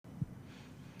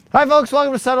Hi folks,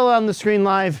 welcome to Settle It on the Screen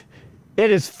Live. It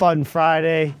is Fun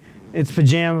Friday. It's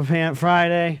Pajama Pant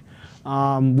Friday.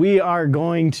 We are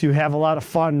going to have a lot of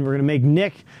fun. We're going to make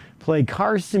Nick play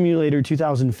Car Simulator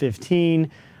 2015.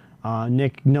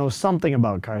 Nick knows something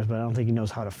about cars, but I don't think he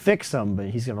knows how to fix them, but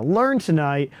he's going to learn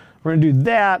tonight. We're going to do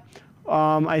that.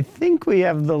 I think we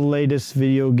have the latest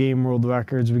video game world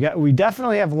records. We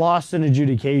definitely have Lost in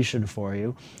Adjudication for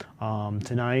you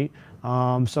tonight.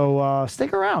 So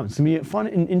stick around. It's going to be a fun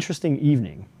and interesting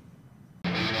evening.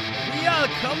 We are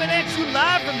coming at you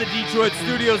live from the Detroit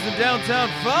studios in downtown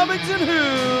Farmington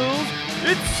Hills.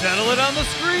 It's Settle It on the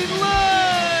Screen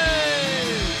Live!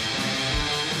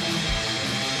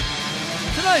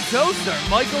 Tonight's hosts are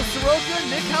Michael Soroka,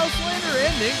 Nick Houselander,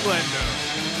 and Nick Glendo.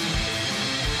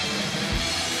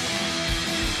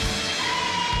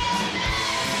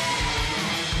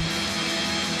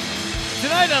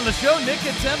 Tonight on the show, Nick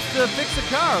attempts to fix a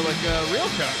car like a real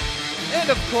car. And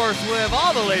of course, we'll have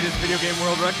all the latest video game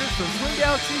world records from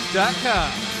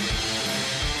TwinGalaxies.com.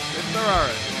 If there are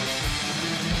any.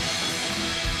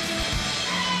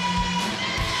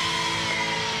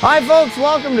 Hi folks,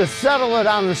 welcome to Settle It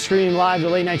on the Screen Live, the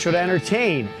late night show to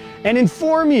entertain and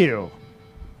inform you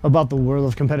about the world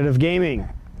of competitive gaming.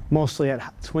 Mostly at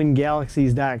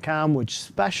TwinGalaxies.com, which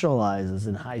specializes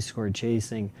in high score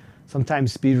chasing.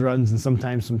 Sometimes speed runs and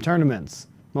sometimes some tournaments.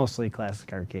 Mostly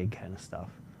classic arcade kind of stuff.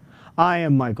 I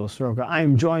am Michael Soroka. I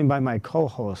am joined by my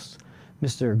co-host,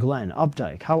 Mr. Glenn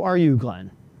Updike. How are you,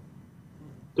 Glenn?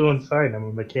 Doing fine. I'm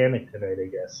a mechanic tonight, I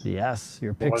guess. Yes,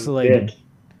 you're pixelated.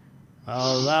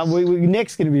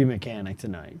 Nick's going to be a mechanic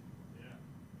tonight.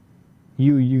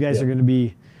 Yeah. You guys are going to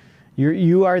be...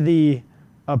 You are the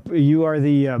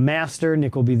master.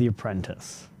 Nick will be the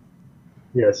apprentice.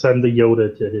 Yes, I'm the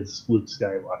Yoda to his Luke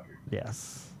Skywalker.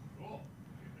 Yes.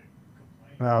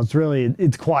 Well,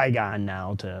 it's Qui-Gon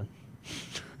now to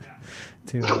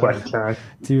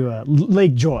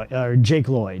Lake Joy or Jake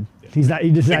Lloyd. He's not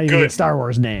even a Star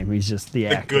Wars name. He's just the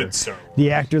actor. The good Star Wars.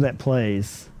 The actor that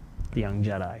plays the young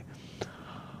Jedi.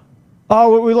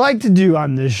 What we like to do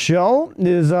on this show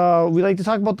is we like to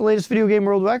talk about the latest video game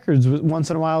world records. Once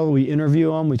in a while, we interview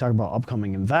them. We talk about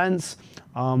upcoming events.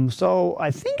 So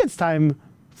I think it's time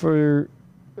for...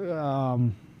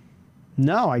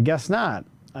 no, I guess not.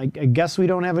 I guess we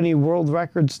don't have any world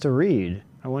records to read.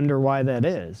 I wonder why that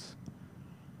is.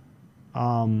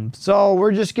 So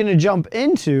we're just going to jump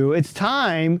into... It's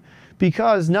time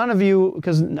because I don't want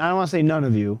to say none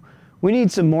of you, we need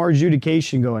some more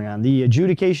adjudication going on. The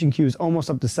adjudication queue is almost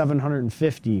up to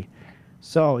 750.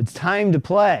 So it's time to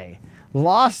play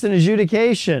Lost in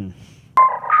Adjudication.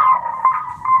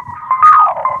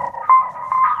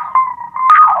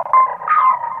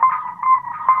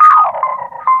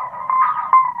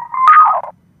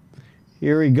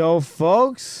 Here we go,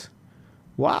 folks.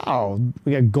 Wow,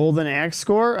 we got Golden Axe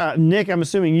score. Nick, I'm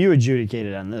assuming you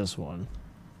adjudicated on this one.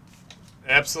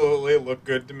 Absolutely, it looked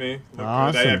good to me.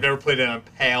 Awesome. Good. I've never played it on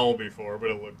PAL before, but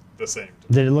it looked the same to me.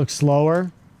 Did it look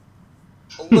slower?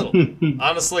 A little.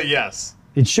 Honestly, yes.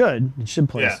 It should. It should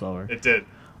play slower. It did.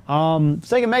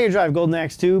 Sega Mega Drive, Golden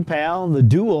Axe 2, PAL, the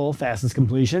dual fastest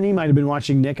completion. He might have been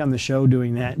watching Nick on the show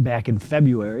doing that back in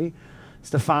February.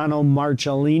 Stefano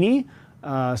Marcellini.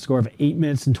 Score of 8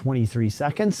 minutes and 23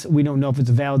 seconds. We don't know if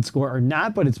it's a valid score or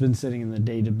not, but it's been sitting in the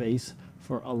database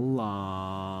for a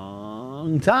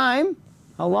long time.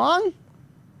 How long?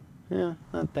 Yeah,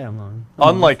 not that long.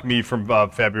 Unlike me from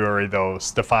February, though,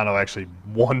 Stefano actually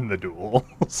won the duel.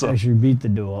 So actually beat the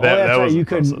duel. That was right. You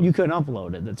impressive. couldn't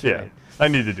upload it. That's right. I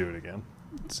need to do it again.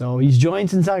 So he's joined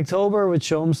since October, which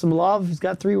show him some love. He's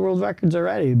got 3 world records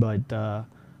already, but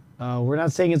we're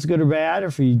not saying it's good or bad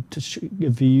if you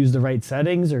use the right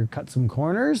settings or cut some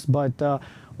corners, but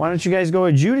why don't you guys go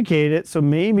adjudicate it so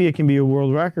maybe it can be a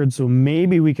world record, so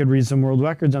maybe we could read some world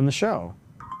records on the show,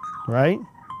 right?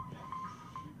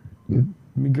 It'd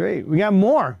be great. We got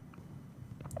more.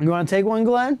 You want to take one,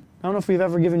 Glenn? I don't know if we've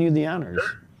ever given you the honors.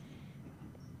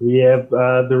 We have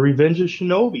The Revenge of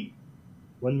Shinobi,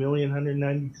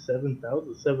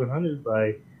 1,197,700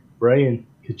 by Brian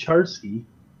Kucharski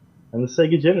on the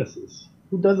Sega Genesis.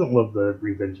 Who doesn't love The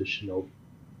Revenge of Shinobi?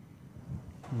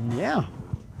 Yeah.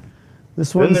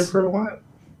 This Been one's there for a while.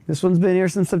 This one's been here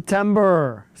since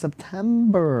September.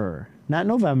 September. Not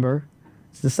November.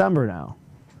 It's December now.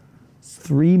 It's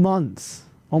 3 months.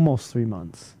 Almost 3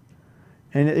 months.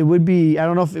 And it would be, I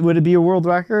don't know if would it be a world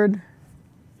record?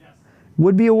 Yes. It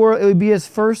would be his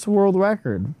first world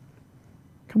record.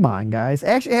 Come on, guys.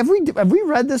 Actually, have we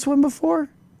read this one before?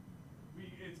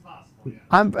 It's possible, yeah.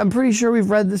 I'm pretty sure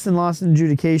we've read this in Lost in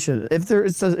Adjudication. If there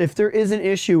is an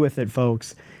issue with it,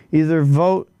 folks, Either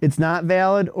vote it's not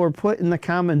valid or put in the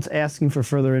comments asking for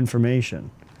further information.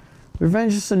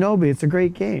 Revenge of Shinobi, it's a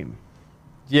great game.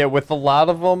 Yeah, with a lot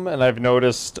of them, and I've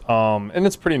noticed, and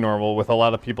it's pretty normal with a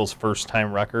lot of people's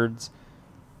first-time records.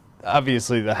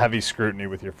 Obviously, the heavy scrutiny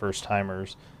with your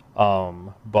first-timers.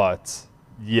 But,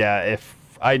 yeah, if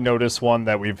I notice one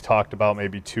that we've talked about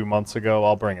maybe 2 months ago,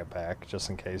 I'll bring it back just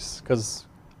in case. Because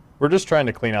we're just trying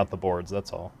to clean out the boards,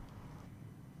 that's all.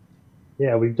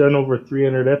 Yeah, we've done over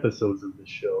 300 episodes of this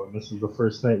show, and this is the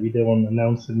first night we did one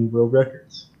announcing any world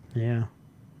records. Yeah.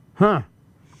 Huh.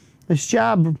 Nice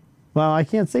job. Well, I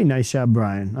can't say nice job,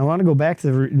 Brian. I want to go back to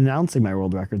announcing my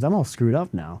world records. I'm all screwed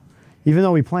up now, even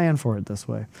though we planned for it this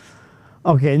way.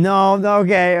 Okay,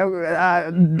 okay.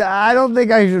 I don't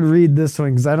think I should read this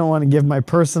one because I don't want to give my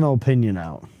personal opinion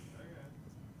out.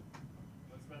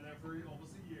 It's been there for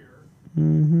almost a year.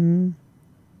 Mm-hmm.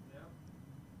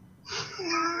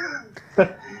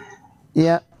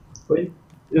 Yeah. Wait,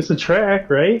 it's a track,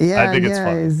 right? Yeah, I think it's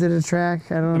fun. Is it a track?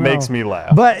 I don't know. It makes me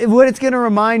laugh. But what it's going to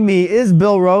remind me is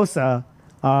Bill Rosa.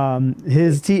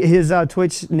 His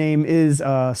Twitch name is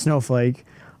Snowflake,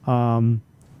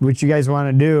 which you guys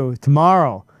want to do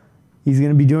tomorrow. He's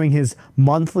going to be doing his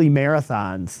monthly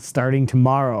marathons starting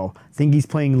tomorrow. I think he's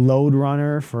playing Load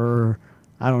Runner for,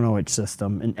 I don't know which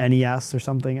system, an NES or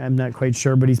something. I'm not quite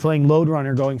sure, but he's playing Load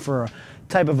Runner, going for a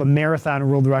type of a marathon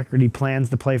world record. He plans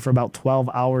to play for about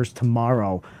 12 hours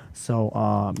tomorrow.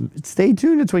 So stay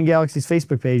tuned to Twin Galaxies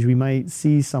Facebook page. We might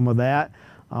see some of that.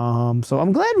 So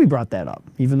I'm glad we brought that up,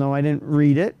 even though I didn't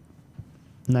read it.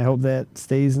 And I hope that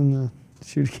stays in the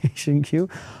Shootication queue.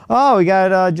 Oh, we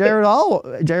got Jared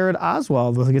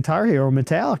Oswald with Guitar Hero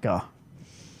Metallica.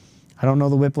 I don't know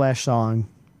the Whiplash song,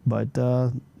 but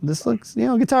this looks,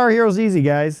 Guitar Hero's easy,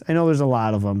 guys. I know there's a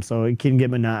lot of them, so it can get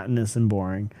monotonous and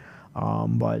boring.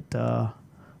 But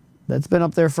that's been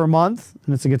up there for a month,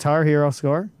 and it's a Guitar Hero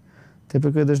score.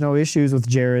 Typically, there's no issues with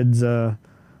Jared's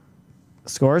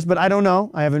scores, but I don't know.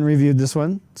 I haven't reviewed this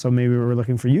one, so maybe we're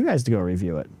looking for you guys to go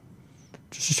review it.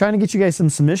 Just trying to get you guys some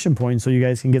submission points so you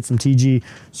guys can get some TG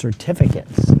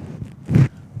certificates.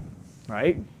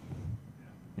 Right?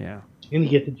 Yeah. And you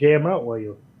get to jam out while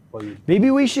you.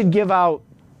 Maybe we should give out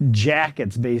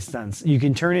jackets based on. You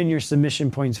can turn in your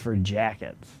submission points for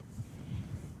jackets.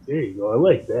 There you go. I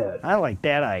like that. I like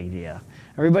that idea.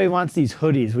 Everybody wants these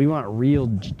hoodies. We want real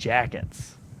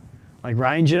jackets. Like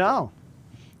Ryan Janelle.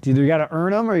 It's either you got to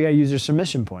earn them or you got to use your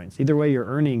submission points. Either way, you're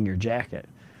earning your jacket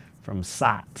from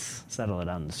SOTS. Settle it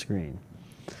on the screen.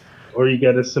 Or you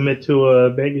got to submit to a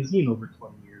magazine over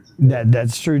 20 years ago.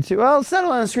 That's true, too. Well,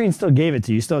 Settle on the Screen still gave it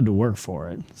to you. You still had to work for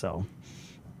it. So,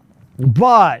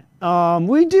 but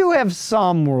we do have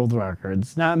some world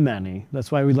records. Not many.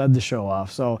 That's why we led the show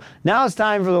off. So now it's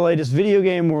time for the latest video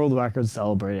game world records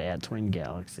celebrated at Twin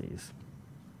Galaxies.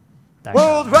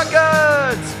 World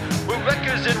records! World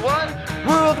records in one!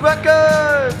 World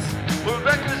records! World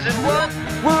records in one!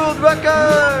 World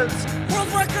records!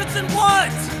 World records in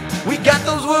what? We got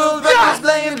those world records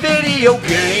playing video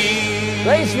games!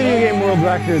 Latest video game world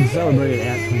records celebrated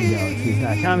at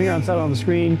TwinGalaxies.com. Here on Settle on the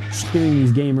Screen, giving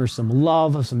these gamers some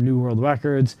love of some new world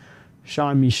records.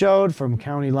 Sean Michaud from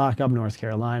County Lockup, North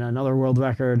Carolina, another world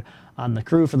record on the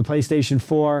crew for the PlayStation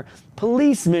 4.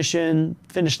 Police mission,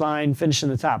 finish line, finish in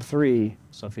the top 3.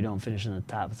 So if you don't finish in the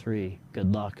top 3,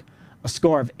 good luck. A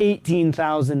score of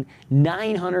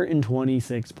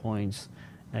 18,926 points.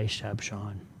 Nice job,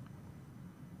 Sean.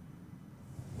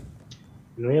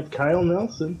 And we have Kyle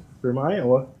Nelson from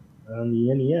Iowa on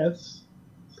the NES.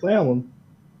 Slalom.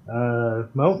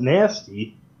 Mount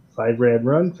Nasty. 5-rad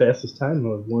run. Fastest time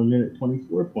of 1 minute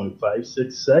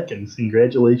 24.56 seconds.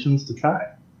 Congratulations to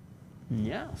Kyle.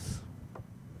 Yes.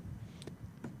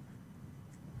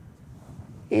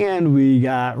 And we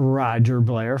got Roger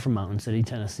Blair from Mountain City,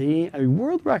 Tennessee. A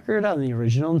world record on the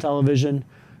original television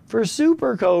for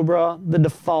Super Cobra, the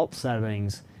default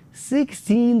settings.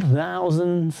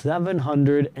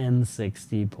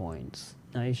 16,760 points.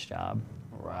 Nice job,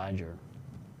 Roger.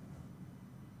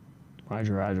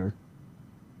 Roger.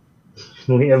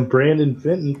 We have Brandon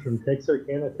Fenton from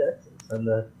Texarkana, Texas on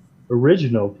the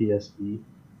original PSP.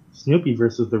 Snoopy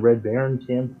versus the Red Baron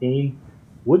campaign.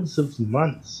 Woods of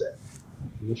Munset.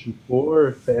 Mission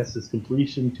 4, fastest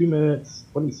completion, 2 minutes,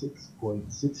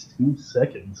 26.62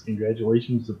 seconds.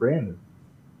 Congratulations to Brandon.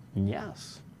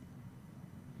 Yes.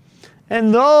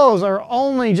 And those are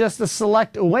only just a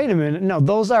select, wait a minute, no,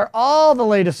 those are all the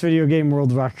latest video game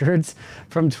world records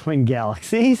from Twin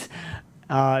Galaxies.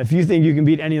 If you think you can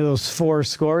beat any of those 4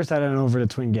 scores, head on over to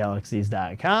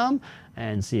twingalaxies.com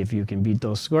and see if you can beat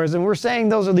those scores. And we're saying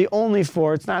those are the only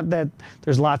 4. It's not that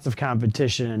there's lots of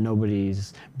competition and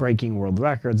nobody's breaking world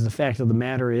records. The fact of the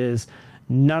matter is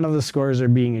none of the scores are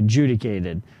being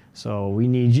adjudicated. So we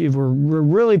need you. We're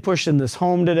really pushing this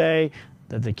home today,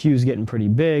 that the queue's getting pretty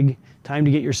big. Time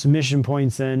to get your submission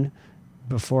points in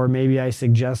before maybe I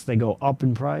suggest they go up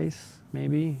in price.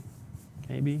 Maybe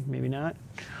not.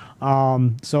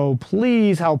 So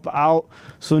please help out.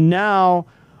 So now,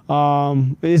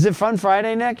 is it Fun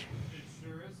Friday, Nick? It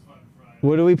sure is Fun Friday.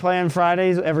 What do we play on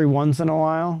Fridays every once in a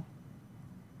while?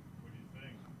 What do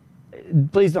you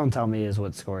think? Please don't tell me is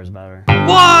what score is better.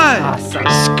 One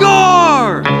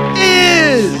score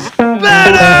is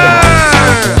better.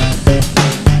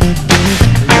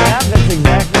 Yeah, that's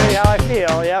exactly how I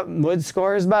feel. Yep, wood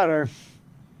score is better.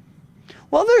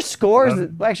 Well, there's scores.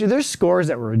 There's scores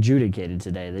that were adjudicated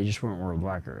today. They just weren't world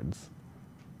records.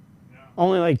 No.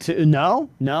 Only like 2. No.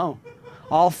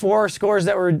 All 4 scores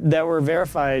that were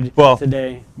verified Well,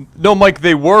 today. No, Mike,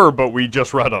 they were, but we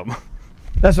just read them.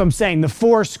 That's what I'm saying. The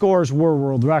 4 scores were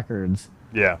world records.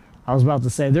 Yeah. I was about to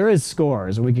say there is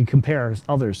scores, and we can compare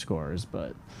other scores,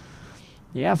 but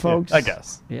yeah, folks. Yeah, I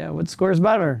guess. Yeah, what score is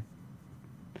better?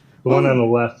 The one on the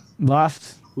left,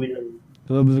 Left. clear.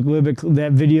 A little bit.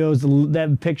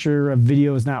 That picture of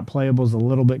video is not playable. Is a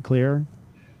little bit clearer.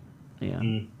 Yeah.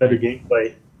 Better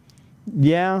gameplay.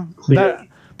 Yeah. Clear.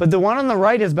 But the one on the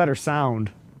right has better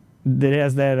sound. That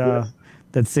has that Yes.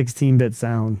 that 16-bit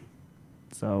sound.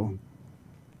 So,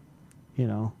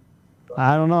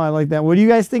 I don't know. I like that. What do you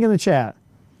guys think in the chat?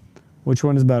 Which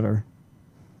one is better?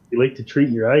 You like to treat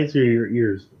your eyes or your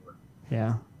ears?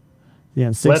 Yeah.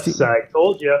 Yeah. Left side,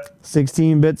 told you.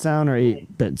 16-bit sound or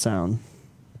 8-bit sound?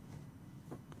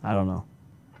 I don't know.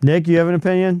 Nick, you have an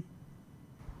opinion?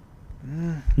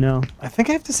 No. I think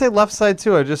I have to say left side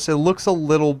too. It looks a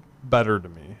little better to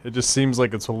me. It just seems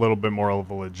like it's a little bit more of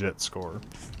a legit score.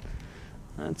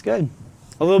 That's good.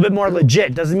 A little bit more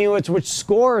legit. Doesn't mean which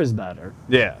score is better.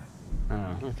 Yeah.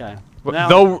 Oh, okay. But Now-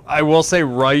 though I will say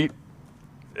right,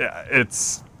 yeah,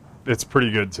 it's pretty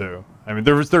good too. I mean,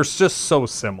 they're just so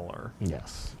similar.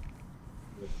 Yes.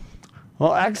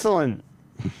 Well, excellent.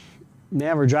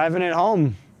 Yeah, we're driving it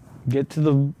home. Get to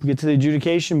the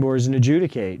adjudication boards and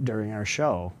adjudicate during our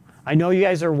show. I know you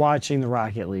guys are watching the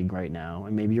Rocket League right now,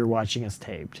 and maybe you're watching us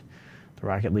taped. The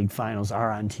Rocket League finals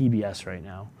are on TBS right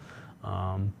now.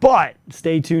 But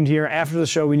stay tuned here. After the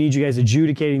show, we need you guys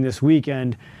adjudicating this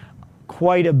weekend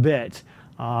quite a bit.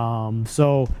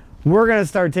 So we're going to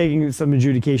start taking some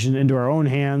adjudication into our own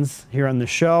hands here on the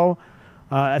show.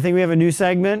 I think we have a new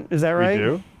segment. Is that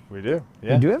right? We do.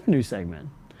 Yeah. We do have a new segment.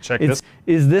 Check It's this.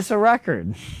 Is this a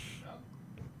record?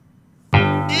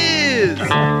 Is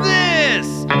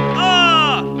this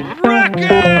a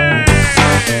record?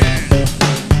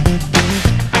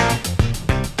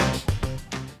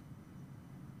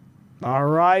 All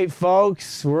right,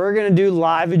 folks, we're gonna do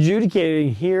live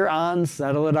adjudicating here on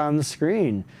Settle It on the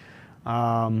Screen.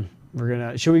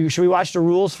 Should we watch the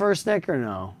rules first, Nick, or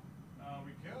no?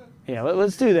 We could. Yeah,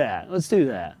 let's do that.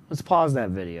 Let's pause that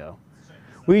video.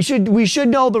 We should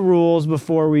know the rules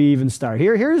before we even start.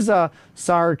 Here's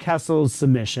Sar Kessel's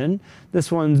submission.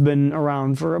 This one's been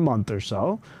around for a month or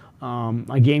so.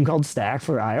 A game called Stack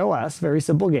for iOS. Very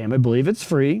simple game. I believe it's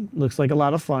free. Looks like a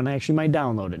lot of fun. I actually might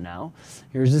download it now.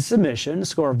 Here's the submission, a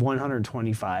score of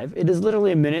 125. It is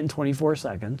literally 1 minute and 24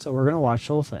 seconds, so we're going to watch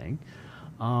the whole thing.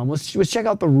 Let's check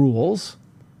out the rules.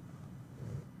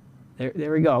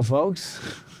 There we go, folks.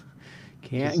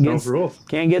 Can't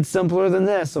get simpler than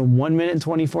this. A 1 minute and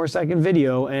 24 second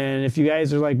video. And if you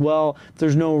guys are like, well, if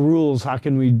there's no rules, how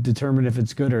can we determine if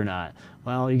it's good or not?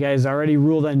 Well, you guys already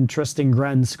ruled on Tristan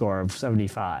Gren's score of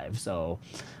 75, so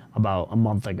about a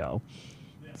month ago.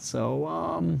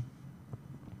 So,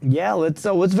 yeah, let's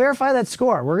verify that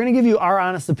score. We're gonna give you our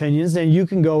honest opinions, and you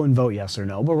can go and vote yes or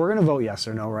no. But we're gonna vote yes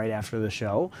or no right after the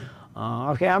show.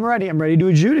 Okay, I'm ready. I'm ready to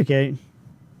adjudicate.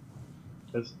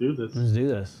 Let's do this. Let's do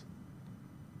this.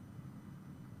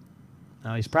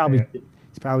 Now he's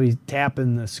probably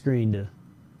tapping the screen to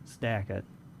stack it,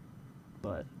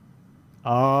 but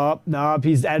no,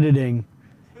 he's editing.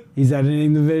 He's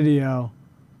editing the video.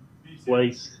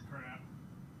 Sliced.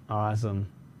 Awesome.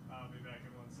 I'll be back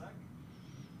in 1 second.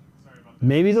 Sorry about that.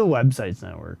 Maybe the website's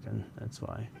not working. That's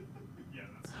why. Yeah,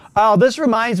 Oh, this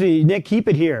reminds me, Nick. Keep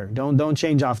it here. Don't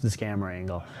change off this camera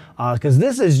angle, because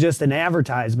this is just an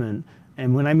advertisement.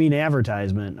 And when I mean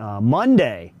advertisement,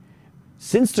 Monday,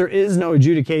 since there is no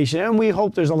adjudication, and we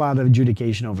hope there's a lot of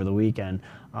adjudication over the weekend,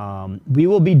 We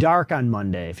will be dark on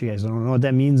Monday. If you guys don't know what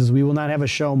that means, is we will not have a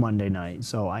show Monday night.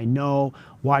 So I know,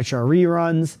 watch our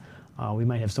reruns. We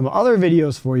might have some other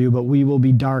videos for you, but we will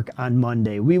be dark on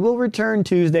Monday. We will return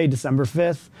Tuesday, December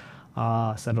 5th.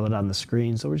 Settle It on the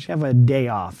Screen. So we're just have a day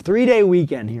off. 3-day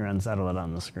weekend here on Settle It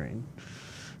on the Screen.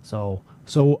 So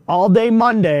all day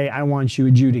Monday, I want you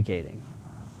adjudicating.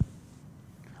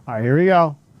 All right, here we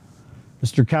go.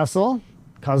 Mr. Kessel,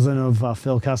 cousin of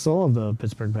Phil Kessel of the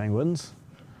Pittsburgh Penguins,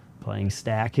 playing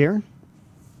Stack here.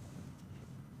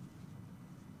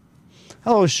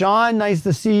 Hello, Sean. Nice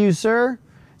to see you, sir.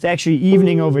 It's actually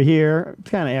evening over here. It's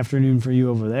kind of afternoon for you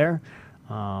over there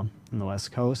on the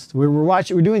West Coast. We're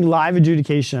doing live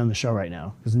adjudication on the show right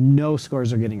now because no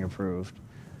scores are getting approved.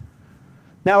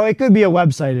 Now, it could be a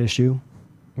website issue.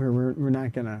 We're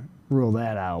not going to rule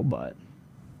that out, but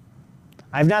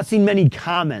I've not seen many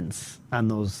comments on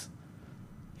those,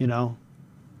 you know.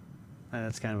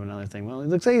 That's kind of another thing. Well, it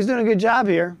looks like he's doing a good job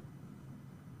here.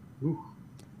 Ooh.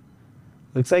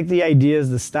 Looks like the idea is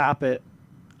to stop it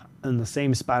in the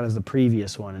same spot as the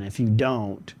previous one, and if you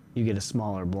don't, you get a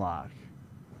smaller block.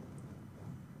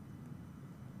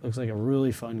 Looks like a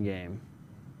really fun game.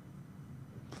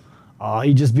 Oh,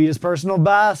 he just beat his personal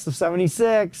best of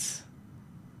 76.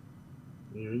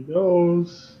 Here he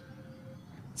goes.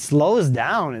 Slows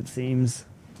down, it seems.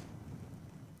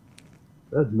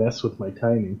 That'd mess with my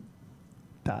timing.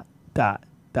 Dot, dot,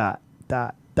 dot,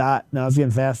 dot, dot. Now it's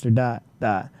getting faster. Dot,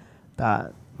 dot, dot.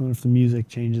 I wonder if the music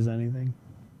changes anything.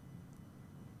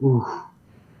 Ooh.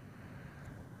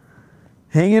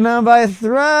 Hanging on by a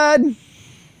thread.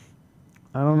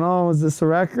 I don't know. Is this a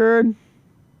record?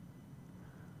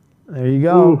 There you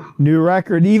go. Ooh. New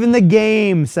record. Even the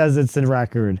game says it's a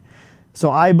record. So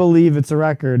I believe it's a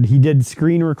record. He did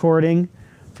screen recording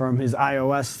from his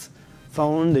iOS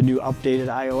phone. The new updated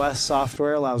iOS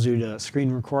software allows you to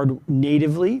screen record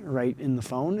natively right in the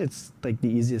phone. It's like the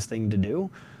easiest thing to do.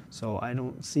 So I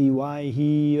don't see why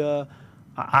he...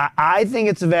 I think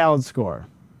it's a valid score.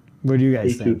 What do you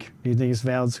guys think? Do you think it's a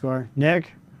valid score?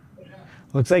 Nick? Yeah.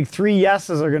 Looks like 3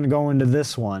 yeses are going to go into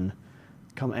this one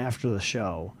come after the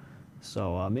show.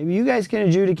 So maybe you guys can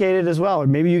adjudicate it as well. Or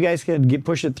maybe you guys can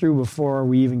push it through before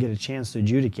we even get a chance to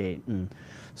adjudicate and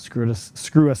screw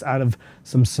us out of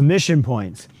some submission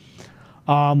points.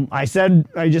 I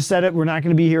just said it, we're not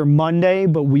going to be here Monday,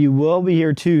 but we will be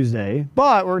here Tuesday.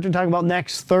 But we're going to talk about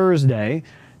next Thursday.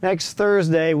 Next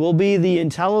Thursday will be the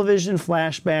Intellivision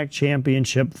Flashback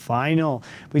Championship final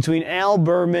between Al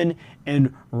Berman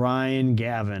and Ryan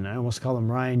Gavin. I almost called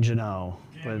him Ryan Geno,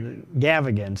 but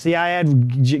Gavigan. See, I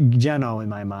had Geno in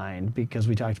my mind because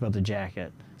we talked about the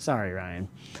jacket. Sorry, Ryan.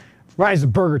 Ryan's the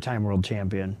Burger Time World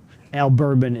Champion. Al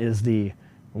Berman is the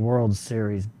World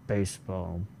Series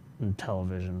Baseball and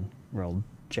Television World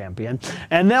Champion.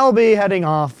 And they'll be heading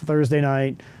off Thursday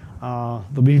night.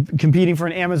 They'll be competing for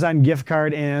an Amazon gift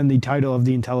card and the title of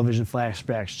the Intellivision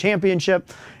Flashbacks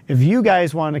Championship. If you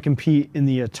guys want to compete in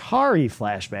the Atari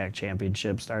Flashback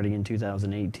Championship starting in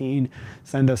 2018,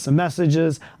 send us some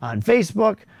messages on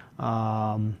Facebook.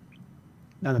 On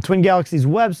the Twin Galaxies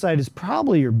website is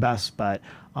probably your best bet.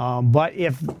 But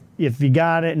if you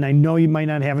got it, and I know you might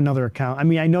not have another account. I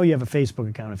mean, I know you have a Facebook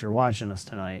account if you're watching us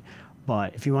tonight.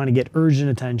 But if you want to get urgent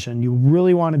attention, you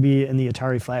really want to be in the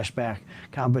Atari Flashback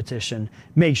competition,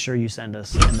 make sure you send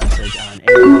us a message on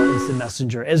AOL Instant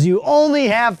Messenger, as you only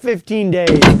have 15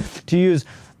 days to use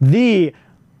the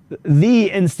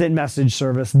instant message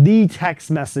service, the text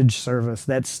message service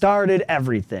that started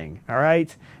everything, all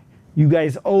right? You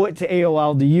guys owe it to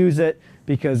AOL to use it,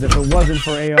 because if it wasn't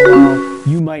for AOL,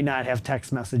 you might not have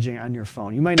text messaging on your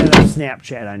phone. You might not have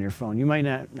Snapchat on your phone. You might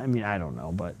not, I mean, I don't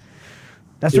know, but...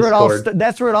 That's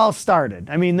where it all started.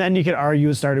 I mean, then you could argue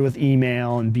it started with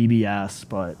email and BBS,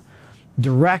 but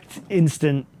direct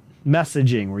instant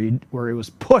messaging where it was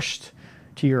pushed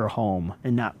to your home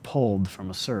and not pulled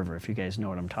from a server, if you guys know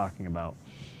what I'm talking about.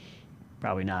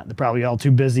 Probably not. They're probably all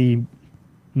too busy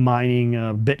mining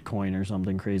Bitcoin or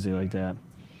something crazy like that.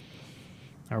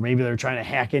 Or maybe they're trying to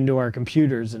hack into our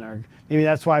computers and maybe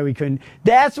that's why we couldn't.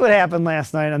 That's what happened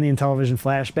last night on the Intellivision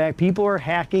Flashback. People were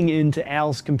hacking into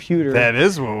Al's computer. That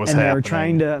is what was happening. And they were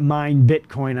trying to mine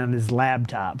Bitcoin on his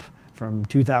laptop from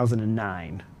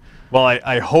 2009. Well,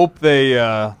 I hope they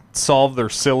solved their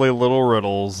silly little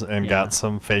riddles and got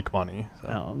some fake money.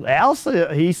 So. Al,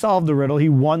 he solved the riddle. He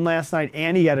won last night,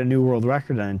 and he got a new world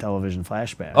record on Intellivision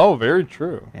Flashback. Oh, very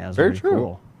true. Yeah, it was very true.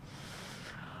 Cool.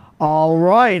 All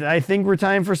right, I think we're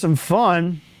time for some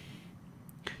fun.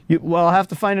 I'll have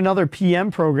to find another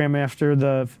PM program after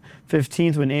the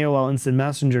 15th when AOL Instant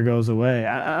Messenger goes away.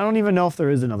 I don't even know if there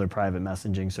is another private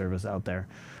messaging service out there.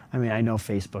 I mean, I know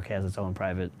Facebook has its own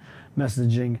private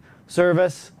messaging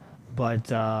service, but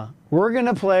we're going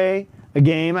to play a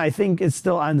game. I think it's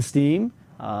still on Steam.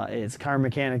 It's Car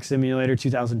Mechanic Simulator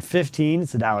 2015.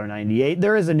 It's $1.98.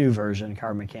 There is a new version,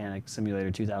 Car Mechanic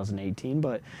Simulator 2018,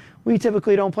 but we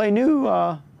typically don't play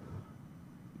new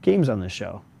games on this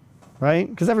show, right?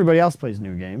 Because everybody else plays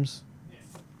new games.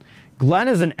 Glenn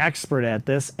is an expert at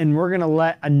this, and we're going to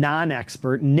let a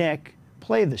non-expert, Nick,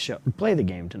 play the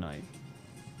game tonight.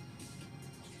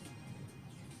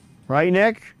 Right,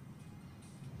 Nick?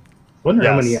 Wonder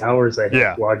how Yes. many hours I have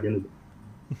Yeah. logged into.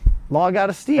 Log out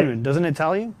of Steam, doesn't it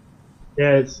tell you?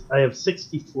 Yeah, I have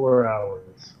 64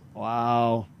 hours.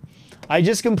 Wow. I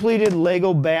just completed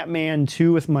Lego Batman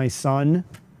 2 with my son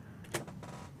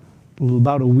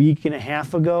about a week and a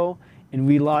half ago, and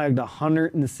we logged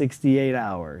 168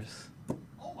 hours.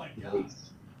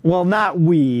 Nice. Well, not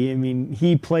we. I mean,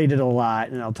 he played it a lot,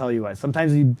 and I'll tell you what.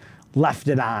 Sometimes he left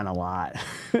it on a lot.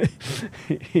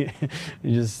 He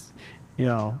just,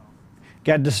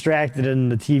 got distracted,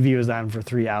 and the TV was on for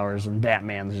 3 hours, and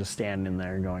Batman was just standing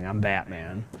there going, "I'm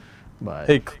Batman." But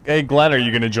Hey, Glenn, are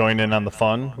you going to join in on the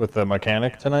fun with the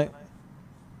mechanic tonight?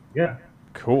 Yeah.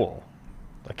 Cool.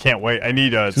 I can't wait. I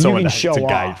need you someone can to show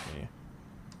guide off. me.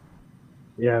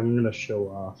 Yeah, I'm going to show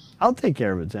off. I'll take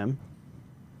care of it, Tim.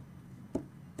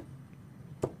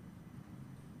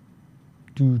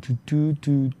 Do.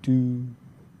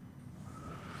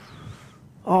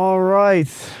 All right.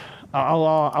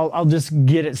 I'll just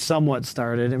get it somewhat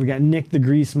started. And we got Nick the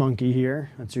Grease Monkey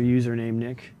here. That's your username,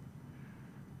 Nick.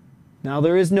 Now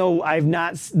there has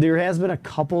been a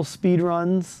couple speed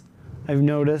runs I've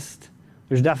noticed.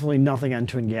 There's definitely nothing on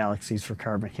Twin Galaxies for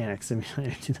Car Mechanic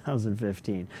Simulator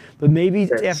 2015. But maybe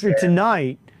That's after sad.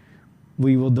 tonight,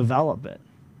 we will develop it.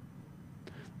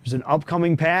 There's an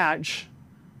upcoming patch.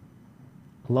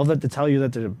 I love that to tell you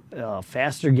that there's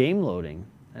faster game loading.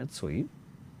 That's sweet.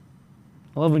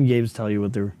 I love when games tell you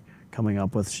what they're coming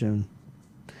up with soon.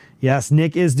 Yes,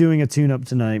 Nick is doing a tune-up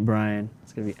tonight, Brian.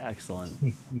 It's going to be excellent.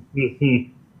 Look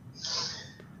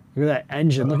at that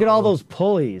engine. Look at all those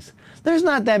pulleys. There's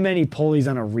not that many pulleys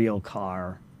on a real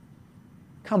car.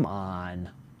 Come on.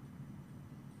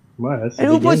 That's And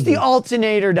who the puts the beginning.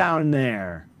 alternator down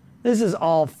there? This is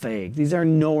all fake. These are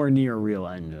nowhere near real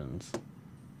engines.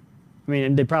 I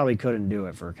mean, they probably couldn't do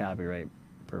it for copyright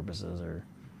purposes or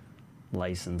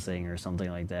licensing or something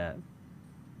like that.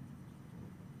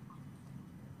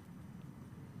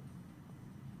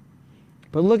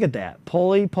 But look at that.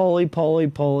 Pulley.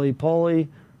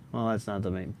 Well, that's not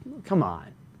the main. Come on.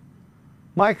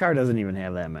 My car doesn't even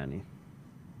have that many.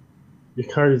 Your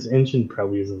car's engine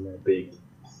probably isn't that big.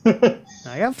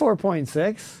 I got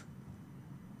 4.6.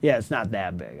 Yeah, it's not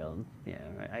that big. Yeah,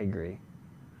 I agree.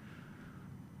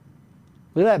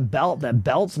 Look at that belt. That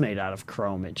belt's made out of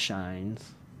chrome. It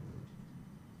shines.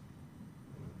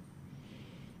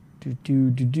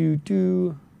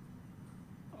 Do.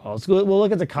 Oh, we'll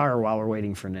look at the car while we're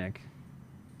waiting for Nick.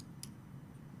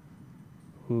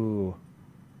 Ooh.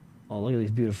 Oh, look at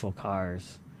these beautiful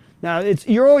cars. Now,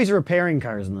 you're always repairing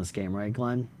cars in this game, right,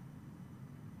 Glenn?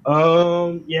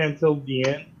 Yeah, until the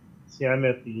end. See, I'm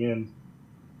at the end.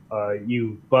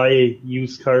 You buy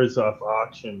used cars off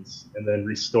auctions and then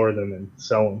restore them and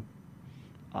sell them.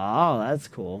 Oh, that's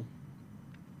cool.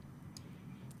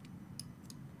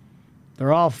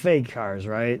 They're all fake cars,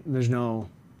 right? There's no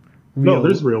real... No,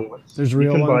 there's real ones. There's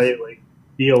real You can ones? buy like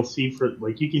DLC for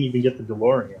you can even get the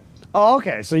DeLorean. Oh,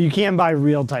 okay. So you can buy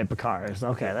real type of cars.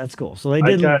 Okay, that's cool. So they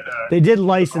I did got, they did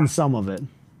license some of it.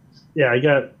 Yeah, I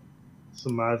got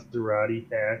some Maserati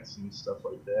packs and stuff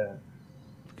like that.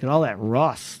 Look at all that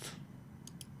rust.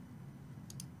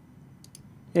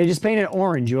 Yeah, just paint it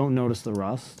orange. You won't notice the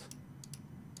rust.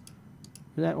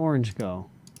 Where'd that orange go?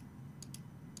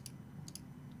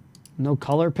 No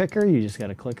color picker? You just got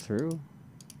to click through?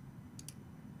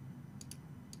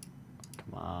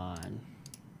 Come on.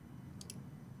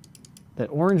 That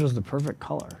orange was the perfect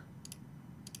color.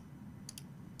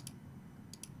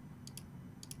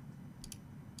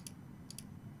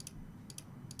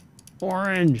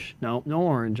 Orange. No, no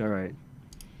orange. All right.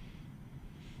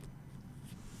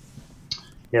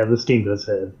 Yeah, this game does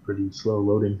have pretty slow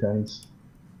loading times.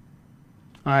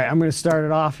 All right, I'm going to start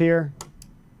it off here.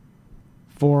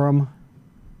 Forum.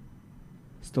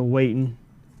 Still waiting.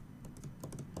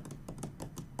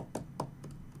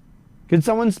 Could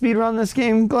someone speedrun this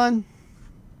game, Glenn?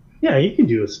 Yeah, you can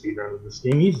do a speedrun of this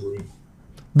game easily.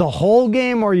 The whole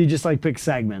game, or you just like pick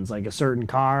segments, like a certain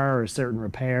car or a certain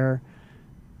repair?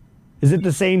 Is it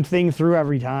the same thing through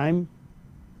every time?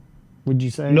 Would you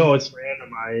say? No, it's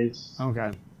randomized.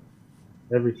 Okay.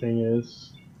 Everything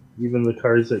is. Even the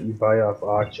cars that you buy off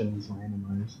auctions,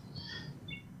 randomized.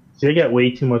 See, I got way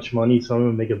too much money, so I'm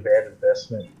gonna make a bad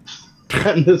investment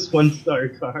on this 1-star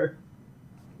car.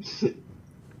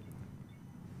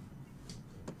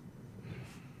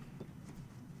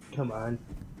 Come on.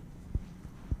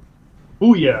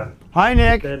 Ooh yeah. Hi,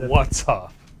 Nick. What's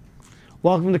up?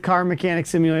 Welcome to Car Mechanic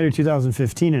Simulator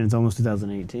 2015, and it's almost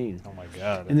 2018. Oh my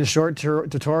god. In this short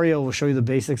tutorial, we'll show you the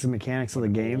basics and mechanics of the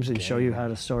games and show you how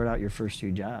to sort out your first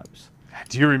few jobs.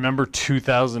 Do you remember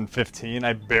 2015?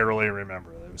 I barely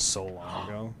remember. It was so long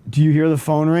ago. Do you hear the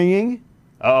phone ringing?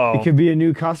 Uh-oh. It could be a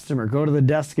new customer. Go to the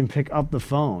desk and pick up the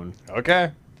phone.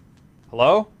 Okay.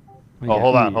 Hello? Well,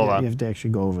 hold on. You have to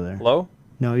actually go over there. Hello?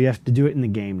 No, you have to do it in the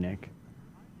game, Nick.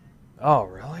 Oh,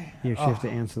 really? You actually have to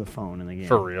answer the phone in the game.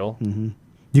 For real? Mm-hmm.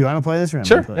 Do you want to play this? Or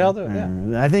Sure. play Yeah, I'll do it.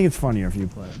 Yeah. I think it's funnier if you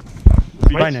play it.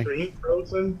 Is Bye, my Nick. screen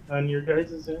frozen on your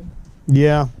guys' end?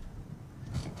 Yeah.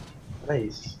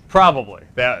 Nice. Probably.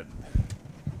 That.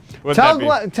 Would that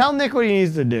be? Tell Nick what he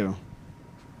needs to do.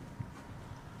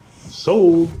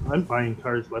 Sold. I'm buying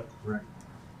cars left and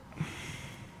right.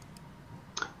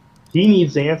 He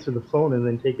needs to answer the phone and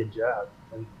then take a job,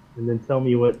 and then tell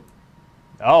me what.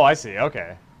 Oh, I see.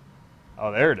 Okay.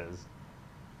 Oh, there it is.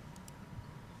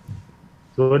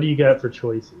 So what do you got for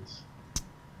choices?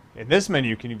 In this menu,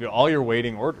 you can view all your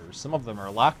waiting orders. Some of them are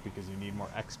locked because you need more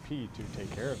XP to take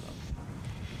care of them.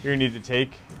 You need to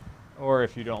take, or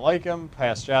if you don't like them,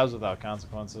 pass jobs without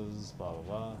consequences, blah, blah,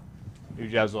 blah. New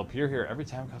jobs will appear here every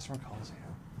time a customer calls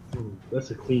you. Ooh, that's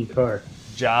a clean car.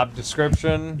 Job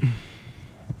description,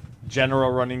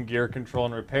 general running gear control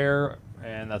and repair,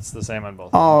 and that's the same on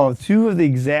both. Oh, two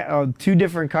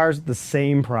different cars with the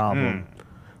same problem.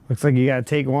 Looks like you got to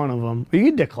take one of them. You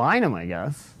can decline them, I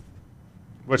guess.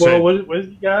 Which Well, what has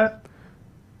he got?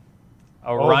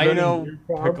 a Rhino your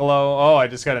problem? Piccolo. Oh, I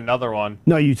just got another one.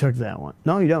 No, you took that one.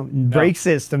 No, you don't. Brake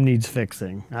system needs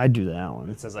fixing. I'd do that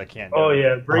one. It says I can't do Oh it.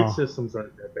 yeah, brake Oh. systems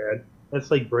aren't that bad. That's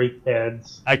like brake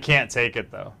pads. I can't take it,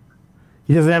 though.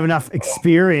 He doesn't have enough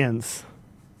experience.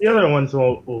 The other ones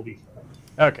will be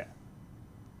fine. Okay.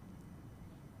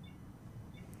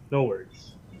 No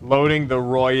worries. Loading the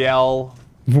Royale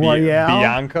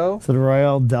Bianco. So the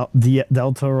Royale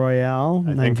Delta Royale,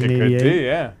 I think it could 1988. be,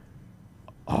 yeah.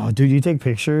 Oh, dude, you take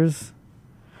pictures?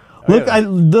 Oh, Look,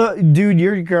 yeah. dude,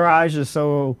 your garage is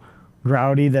so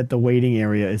rowdy that the waiting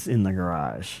area is in the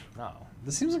garage. Oh,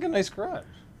 this seems like a nice garage.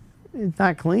 It's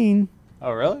not clean.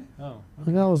 Oh, really? Oh. Look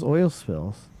at all those oil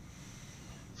spills.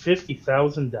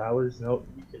 $50,000? No,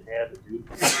 you can have it,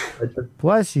 dude.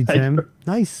 Bless you, Tim.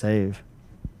 Nice save.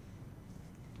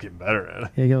 Getting better at it.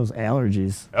 Yeah, you got those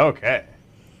allergies. Okay.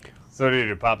 So did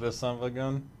you pop this son of a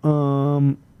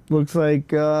gun? Looks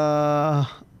like I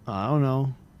don't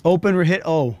know. Hit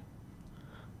O.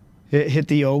 Hit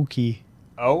the O key.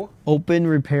 Oh? Open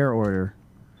repair order.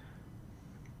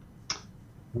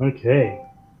 Okay.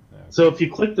 So if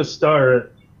you click the star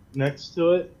next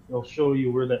to it, it'll show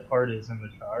you where that part is in the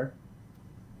car.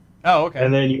 Oh, okay.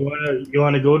 And then you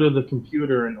wanna go to the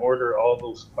computer and order all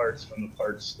those parts from the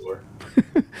parts store.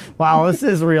 Wow, this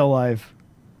is real life.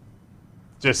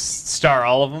 Just star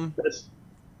all of them?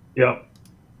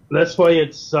 That's why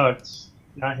it sucks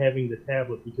not having the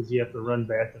tablet, because you have to run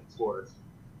back and forth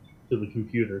to the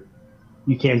computer.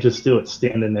 You can't just do it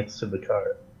standing next to the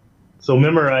car. So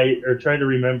try to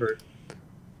remember.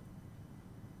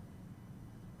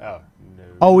 Oh, no.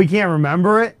 Oh, we can't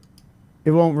remember it?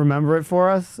 It won't remember it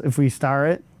for us if we star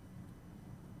it?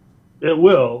 It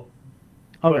will.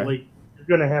 Okay. But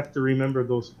you're gonna have to remember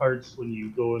those parts when you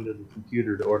go into the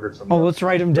computer to order something. Oh, let's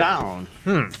write them down.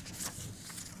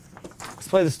 Let's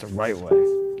play this the right way.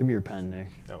 Give me your pen, Nick.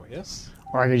 Oh, yes.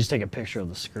 Or I could just take a picture of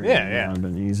the screen. Yeah, That yeah. would have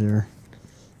been easier.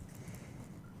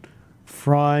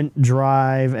 Front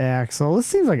drive axle. This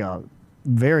seems like a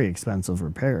very expensive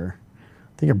repair.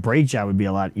 I think a brake job would be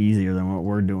a lot easier than what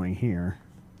we're doing here.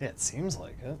 Yeah, it seems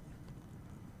like it.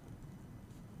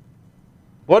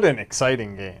 What an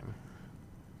exciting game.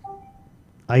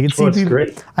 I could see it's people.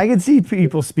 great. I could see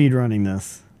people speedrunning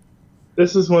this.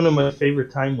 This is one of my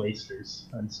favorite time wasters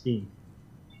on Steam.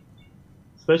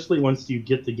 Especially once you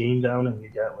get the game down and you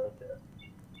got like that.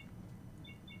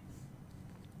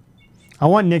 I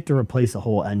want Nick to replace the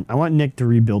whole engine. I want Nick to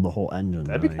rebuild the whole engine.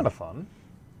 That'd be kind of fun.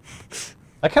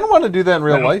 I kind of want to do that in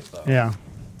real life, though. Yeah.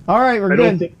 All right, we're I good.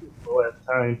 don't think we'll have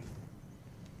time.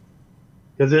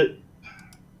 Because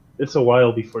it's a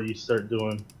while before you start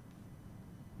doing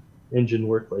engine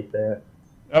work like that.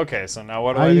 Okay, so now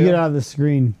what do How I do you do? get out of the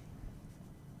screen?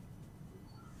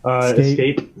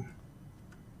 Escape.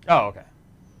 Oh, okay.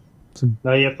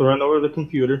 Now you have to run over to the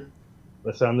computer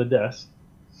that's on the desk.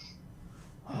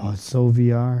 Oh, it's so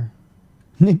VR.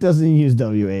 Nick doesn't use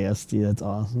WASD. That's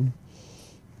awesome.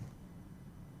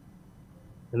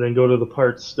 And then go to the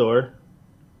parts store.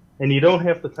 And you don't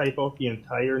have to type out the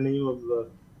entire name of the...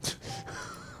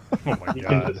 Oh my You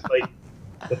can god. just like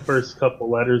the first couple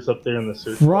letters up there in the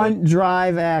search Front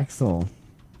drive axle.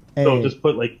 bar. So A. just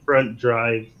put like front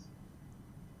drive.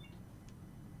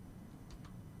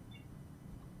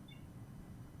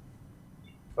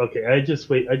 Okay, I just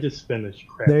finished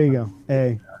crap. There you go.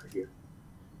 A.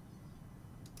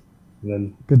 And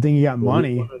then Good thing you got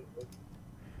money.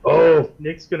 Oh,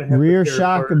 Nick's gonna have Rear to tear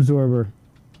shock apart. absorber.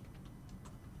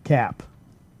 Cap.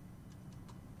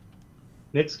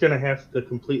 Nick's gonna have to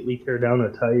completely tear down a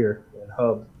tire and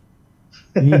hub.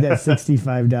 You need that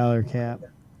 $65 cap.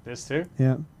 This too?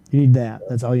 Yeah. You need that.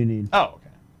 That's all you need. Oh, okay.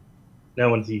 That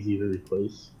one's easy to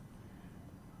replace.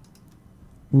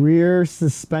 Rear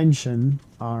suspension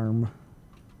arm.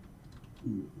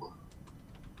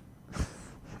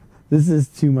 This is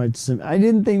too much. I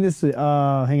didn't think this would.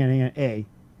 Hang on. A.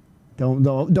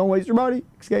 Don't waste your money.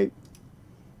 Escape.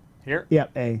 Here?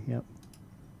 Yep. A. Yep.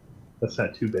 That's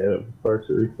not too bad of a part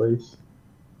to replace.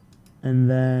 And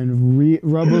then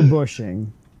rubber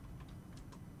bushing.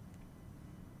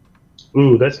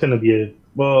 Ooh, that's gonna be a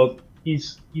well.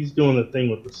 He's doing the thing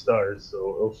with the stars, so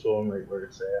it'll show him right where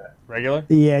it's at. Regular?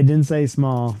 Yeah, it didn't say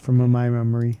small from my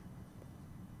memory.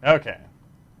 Okay.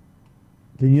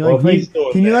 Can you Well, like play? he's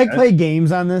doing Can you like that. play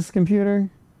games on this computer?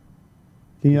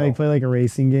 Can you like play like a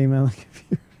racing game on the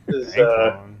computer? This is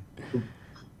iPhone.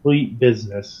 complete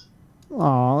business.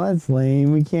 Oh, that's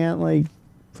lame. We can't like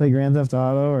play Grand Theft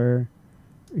Auto, or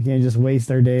we can't just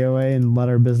waste our day away and let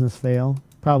our business fail.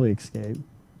 Probably escape.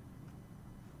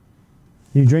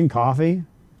 You drink coffee?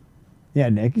 Yeah,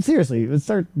 Nick. Seriously, let's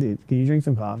start. Dude, can you drink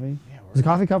some coffee? Yeah, There's a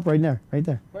coffee cup right there, right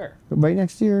there, where? right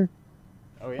next to your.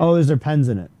 Oh, yeah. Oh, there's pens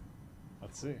in it.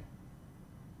 Let's see.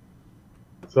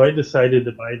 So I decided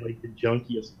to buy like the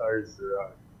junkiest cars there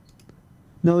are.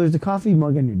 No, there's a coffee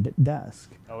mug on your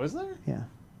desk. Oh, is there? Yeah.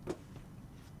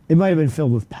 It might have been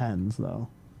filled with pens though.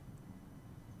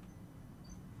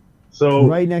 So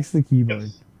Right next to the keyboard.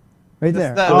 yes. Right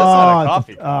That's there. not- that's not a it's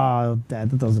coffee cup. Oh,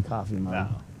 Dad, that was a coffee mug. No.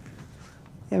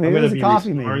 Yeah, I'm maybe gonna there's a be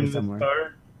coffee restoring maker this somewhere.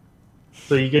 car.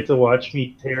 So you get to watch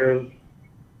me tear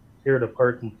it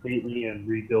apart completely and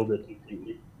rebuild it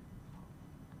completely.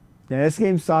 Yeah, this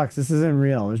game sucks. This isn't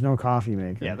real. There's no coffee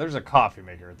maker. Yeah, there's a coffee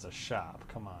maker. It's a shop.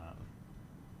 Come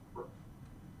on.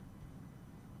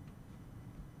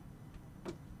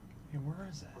 Hey, where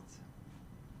is it?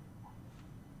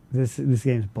 This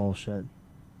game's bullshit.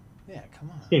 Yeah, come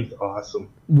on. This game's awesome.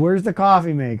 Where's the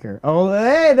coffee maker? Oh,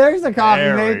 hey, there's the coffee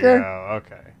there maker. We go.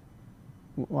 Okay.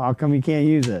 Well, how come you can't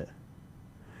use it?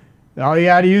 Oh, you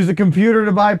got to use the computer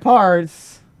to buy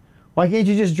parts. Why can't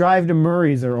you just drive to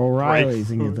Murray's or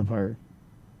O'Reilly's and get the part?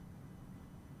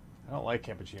 I don't like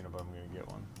cappuccino, but I'm gonna get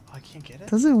one. Oh, I can't get it.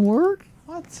 Does it work?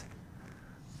 What?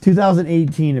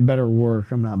 2018, it better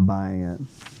work. I'm not buying it.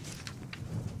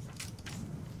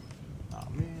 Oh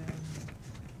man.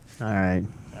 All right.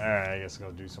 All right, I guess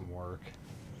I'll do some work.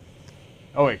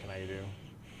 Oh wait, can I do?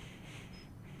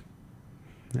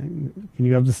 Can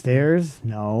you go up the stairs?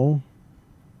 No.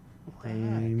 the heck?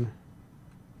 Lame.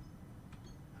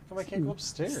 How come I can't go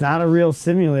upstairs? It's not a real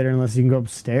simulator unless you can go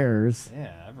upstairs.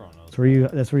 Yeah, everyone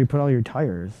knows. That's where you put all your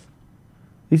tires.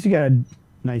 At least you got a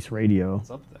nice radio.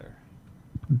 What's up there?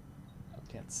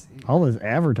 I can't see. All those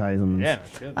advertisements. Yeah,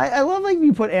 that's good. I love like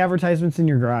you put advertisements in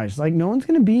your garage. It's like no one's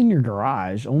gonna be in your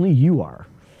garage. Only you are.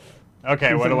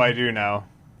 Okay, what do I do now?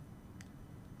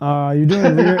 You're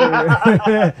doing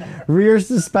rear, rear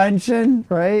suspension,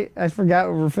 right? I forgot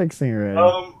what we're fixing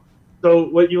already. So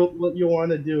what you want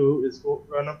to do is go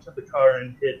run up to the car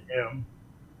and hit M.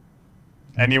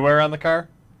 Anywhere on the car?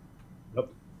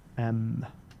 M.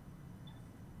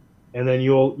 And then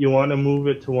you want to move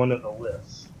it to one of the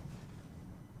lifts.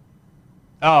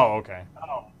 Oh, okay.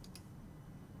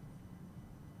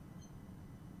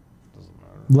 Doesn't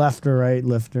matter. Left or right,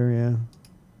 lifter,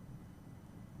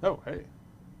 yeah. Oh, hey.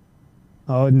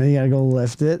 Oh, and then you gotta go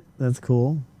lift it. That's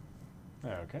cool.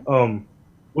 Yeah, okay.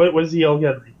 What does the L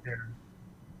got repaired?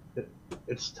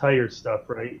 It's tire stuff,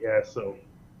 right? Yeah. So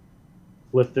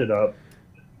lift it up.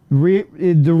 The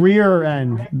rear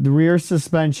end, the rear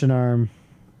suspension arm.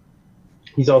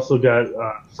 He's also got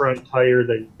front tire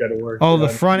that you got to work. Oh, on.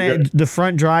 the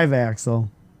front drive axle.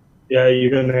 Yeah,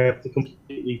 you're gonna have to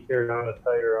completely tear down a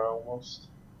tire almost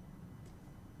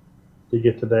to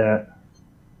get to that.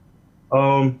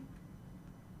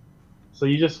 So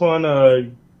you just want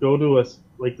to go to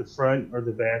like the front or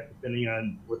the back, depending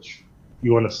on which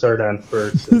you want to start on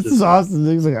first. This is awesome.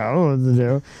 Things like I don't know what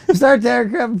to do. Start tearing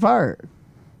crap apart.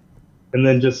 and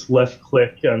then just left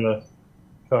click on the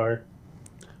car.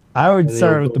 I would And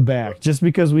start you'll with the go- back, just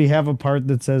because we have a part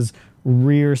that says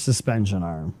rear suspension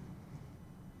arm.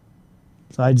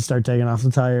 So I'd start taking off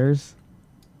the tires.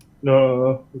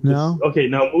 No. No? Okay,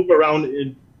 now move around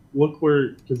and look where,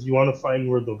 because you want to find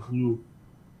where the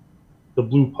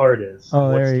blue part is.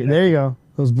 Oh, What's there you go.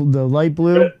 The light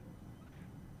blue. Good.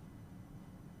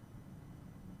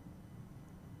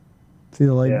 See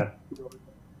the light? Yeah.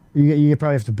 You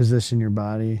probably have to position your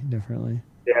body differently.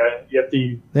 Yeah, you have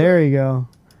to. There you go.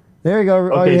 There you go.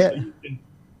 Okay, yeah. so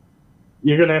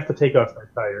you're going to have to take off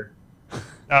that tire.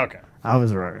 Okay. I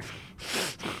was right.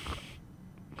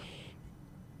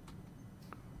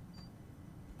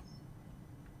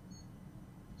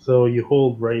 So you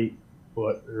hold right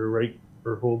foot,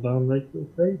 or hold down right click,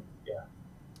 right? Yeah.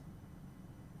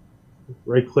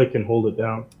 Right click and hold it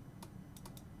down.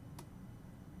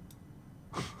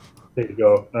 There you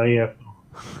go. Now you have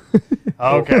to.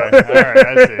 Okay. All right.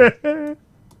 I see.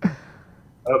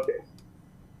 Okay.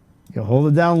 You hold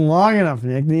it down long enough,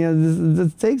 Nick. You know,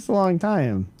 this takes a long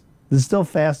time. This is still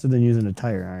faster than using a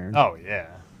tire iron. Oh yeah.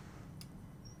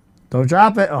 Don't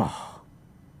drop it. Oh.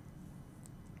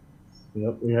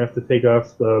 Yep. You have to take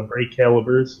off the brake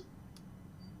calipers.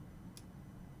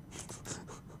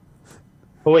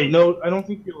 Oh wait, no, I don't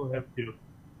think you'll have to.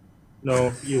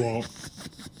 No, you won't.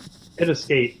 Hit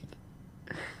escape.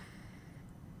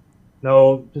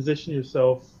 No, position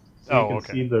yourself so you can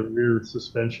okay. see the rear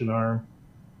suspension arm.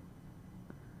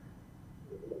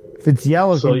 If it's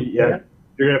yellow, So yeah,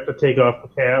 you're gonna have to take off the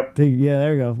cap. yeah,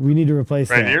 there you go. We need to replace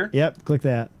Right that. here? Yep, click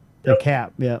that. The Yep.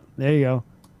 cap. Yep, there you go.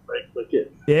 Right click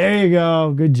it. There you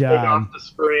go. Good Take job. off the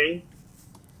spring,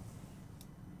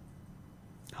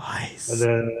 Nice. and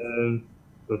then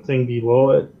the thing below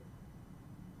it.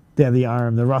 Yeah, the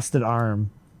arm, the rusted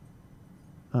arm.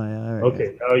 Oh yeah. There we go.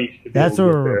 Okay, now you should. Be That's able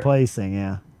what to we're get there. replacing.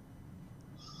 Yeah.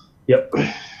 Yep.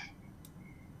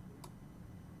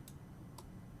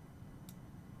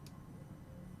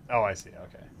 Oh, I see.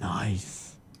 Okay.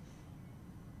 Nice.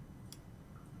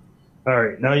 All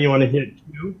right, now you want to hit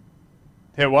 2.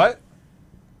 Hit what?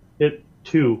 Hit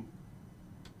 2,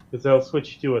 because that'll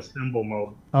switch to assemble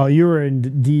mode, Oh, you were in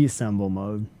deassemble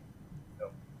mode.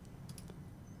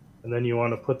 and then you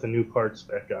want to put the new parts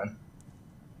back on.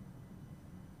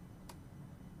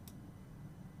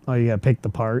 Oh, you gotta pick the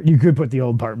part. You could put the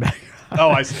old part back. Oh,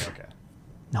 I see. Okay.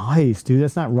 Nice, dude.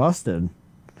 That's not rusted.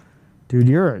 Dude,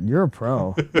 you're a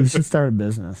pro. You should start a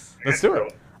business. Let's do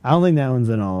it. I don't think that one's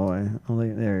in all the way. I don't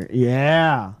think there.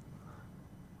 Yeah.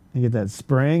 You get that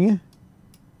spring.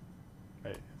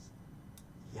 Wait.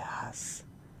 Yes.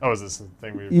 Oh, is this the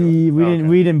thing we were We doing? didn't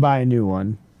we didn't buy a new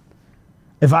one.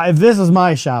 If this was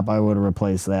my shop, I would have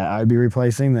replaced that. I'd be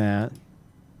replacing that.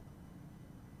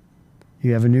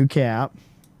 You have a new cap.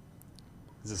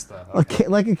 Is this the?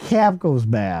 Like a cap goes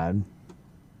bad.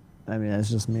 I mean,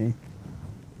 that's just me.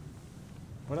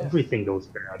 What else? Everything goes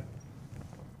bad.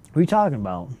 What are you talking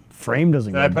about? Frame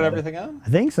doesn't Did go I put bad. everything on? I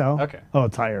think so. Okay. Oh,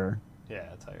 tire. Yeah,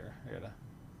 tire. I gotta.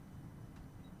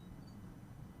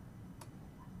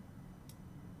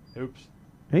 Oops.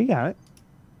 You got it.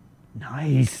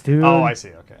 Nice, dude. Oh, I see.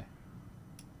 Okay.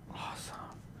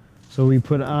 So we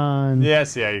put on Yeah, I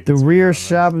see. How you the can speed rear on this.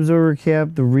 shock absorber cap,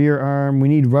 the rear arm. We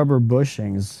need rubber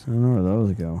bushings. I don't know where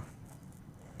those go.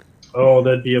 Oh,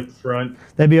 that'd be up front.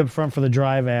 That'd be up front for the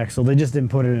drive axle. They just didn't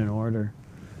put it in order.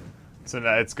 So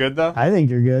now it's good though. I think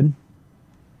you're good.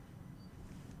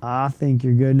 I think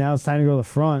you're good. Now it's time to go to the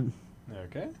front.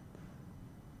 Okay.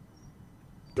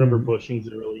 Rubber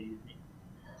bushings are really easy.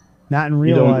 Not in You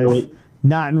real don't life. really-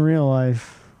 Not in real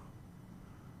life.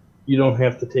 You don't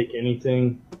have to take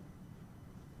anything.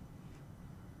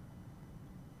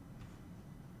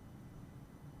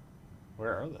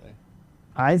 Where are they?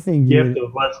 I think You you. have to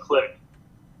left click.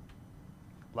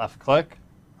 Left click.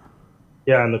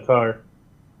 Yeah, in the car.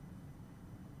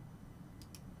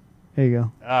 There you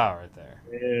go. Ah, right there.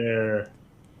 There.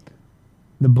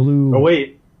 The blue. Oh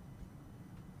wait.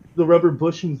 The rubber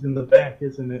bushings in the back,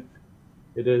 isn't it?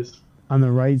 It is. On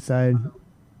the right side.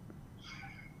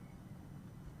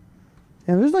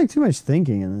 Yeah, there's like too much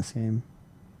thinking in this game.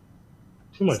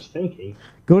 Too much thinking.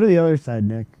 Go to the other side,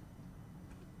 Nick.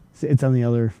 It's on the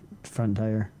other front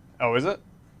tire. Oh, is it?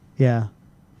 Yeah.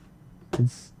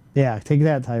 Take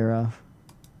that tire off.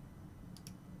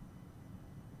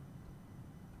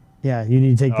 Yeah, you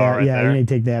need to take Oh, that. right Yeah, there? you need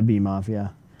to take that beam off. Yeah.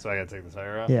 So I gotta take the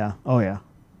tire off. Yeah. Oh yeah.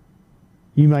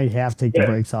 You might have to take the Yeah.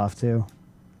 brakes off too.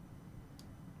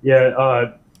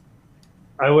 Yeah,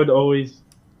 I would always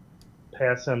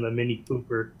pass on the Mini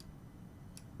Cooper,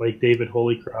 like David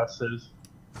Holycross says.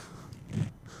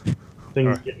 Things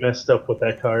Alright. get messed up with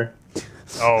that car.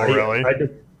 Oh, really?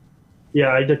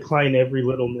 I decline every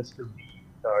little Mr. B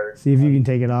card. See if you can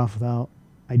take it off without.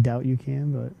 I doubt you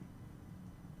can, but.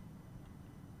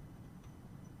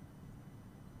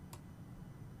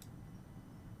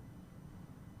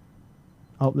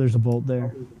 Oh, there's a bolt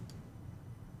there.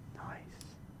 Nice.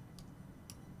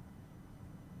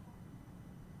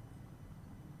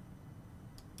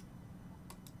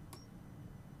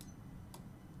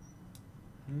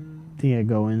 I think I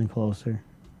go in closer.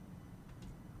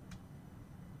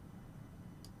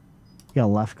 You got a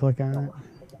left click on it?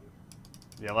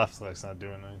 Yeah, left click's not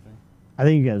doing anything. I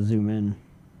think you gotta zoom in.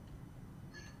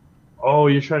 Oh,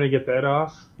 you're trying to get that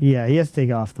off? Yeah, he has to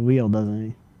take off the wheel, doesn't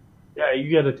he? Yeah,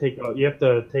 you got to take off. You have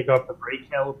to take off the brake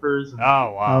calipers. And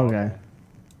Oh, wow. Okay.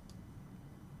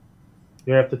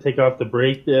 you have to take off the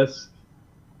brake disc.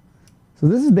 So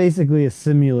this is basically a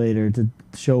simulator to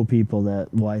show people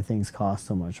that why things cost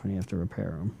so much when you have to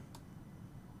repair them.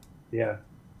 Yeah.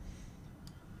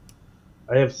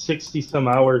 I have 60 some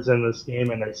hours in this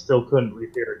game, and I still couldn't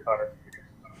repair a car.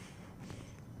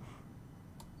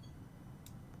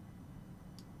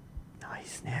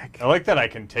 Nice, Nick. I like that I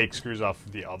can take screws off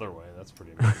the other way. That's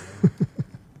pretty amazing.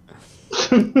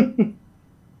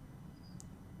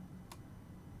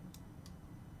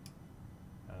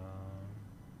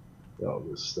 Get all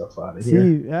this stuff out of See,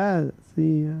 here.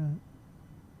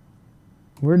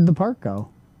 where'd the part go?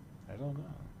 I don't know.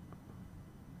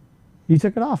 You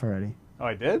took it off already. Oh,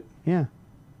 I did? Yeah.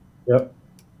 Yep.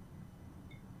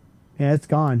 Yeah, it's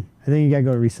gone. I think you gotta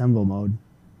go to reassemble mode.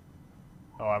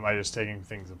 Oh, am I just taking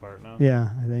things apart now? Yeah,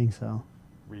 I think so.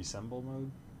 Reassemble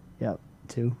mode? Yep,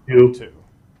 2. You. 2.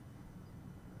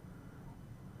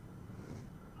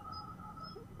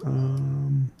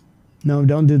 No,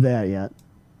 don't do that yet.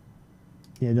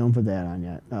 Yeah, don't put that on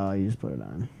yet. Oh, you just put it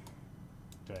on.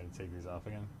 Do I need to take these off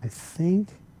again? I think.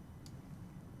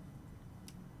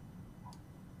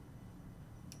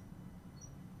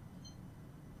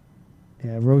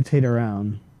 Yeah, rotate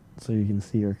around so you can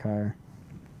see your car.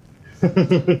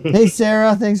 Hey,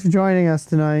 Sarah, thanks for joining us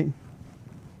tonight.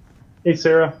 Hey,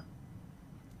 Sarah.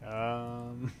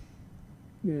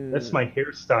 Yeah. That's my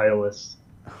hairstylist.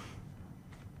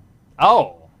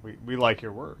 Oh, we like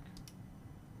your work.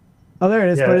 Oh, there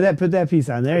it is. Yeah. Put that piece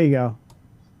on. There you go.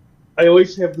 I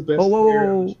always have the best Oh, whoa,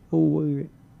 hair. whoa, whoa, whoa, wait.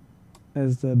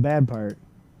 That's the bad part.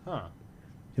 Huh.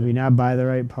 Did we not buy the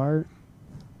right part?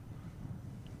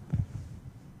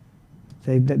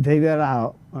 Take that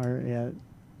out. Or yeah.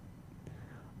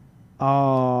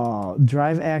 Oh,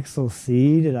 drive axle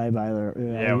C. Did I buy the?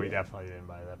 Yeah, we definitely didn't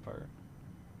buy that part.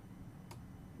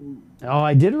 Oh,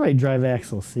 I did write drive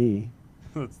axle C.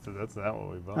 That's not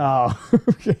what we bought. Oh,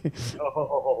 okay.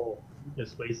 Oh,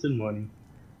 just wasting money.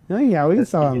 No, yeah, we can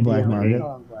sell it on the black market.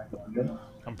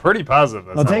 I'm pretty positive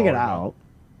that's I'll not take what it we bought. out.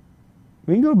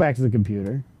 We can go back to the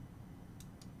computer.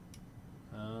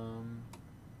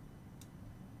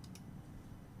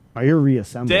 Oh, you're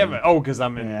reassembling. Damn it. Oh, because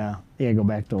I'm in. Yeah, yeah. Go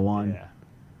back to 1. Yeah.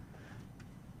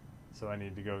 So I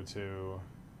need to go to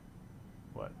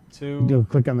what? 2? Go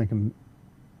click on the.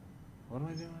 What am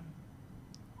I doing?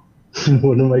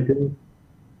 What am I doing?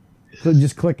 So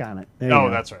just click on it. There you Oh,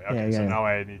 go. that's right. Okay, Yeah, so yeah. now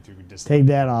I need to just Take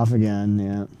that off again.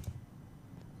 Yeah.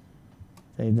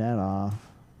 Take that off.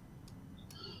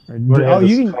 Or, We're gonna oh, have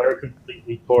you this can. car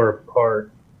completely tore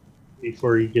apart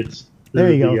before he gets There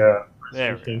through you go. the,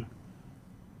 There we precision.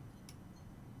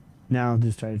 Now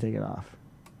just try to take it off.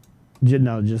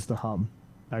 No, just the hub,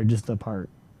 or just the part.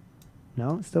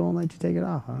 No, it still won't let you take it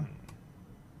off, huh?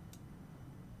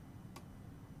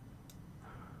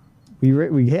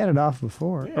 We had it off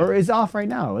before, Yeah. or it's off right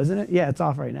now, isn't it? Yeah, it's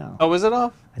off right now. Oh, is it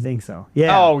off? I think so.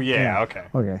 Yeah. Oh, yeah. Okay.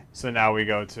 Okay. So now we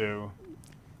go to.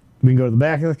 We can go to the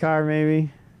back of the car,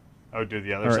 maybe. Oh, do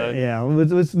the other Or, side. yeah.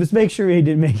 Let's make sure we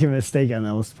didn't make a mistake on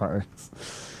those parts.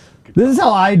 This is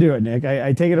how I do it, Nick.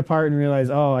 I take it apart and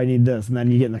realize, oh, I need this, and then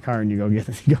you get in the car and you go get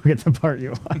the part you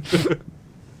want.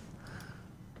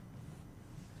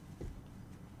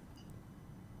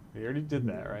 We already did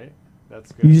that, right?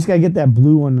 That's good. You just gotta get that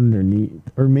blue one underneath,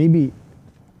 or maybe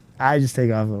I just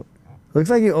take off the. Looks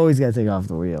like you always gotta take off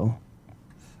the wheel.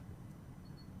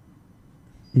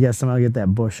 You gotta somehow get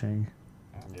that bushing.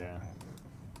 Yeah.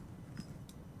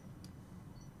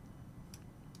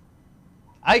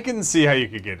 I can see how you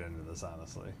could get into this,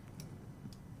 honestly.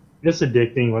 It's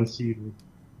addicting once you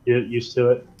get used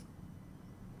to it.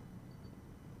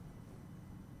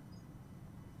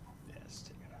 Yes,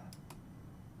 take it off.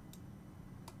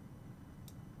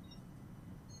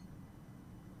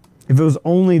 If it was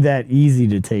only that easy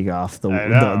to take off I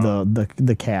know.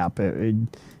 the cap, it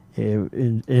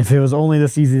If it was only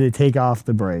this easy to take off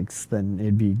the brakes, then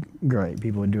it'd be great.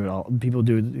 People would do it all. People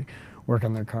do work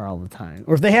on their car all the time.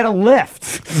 Or if they had a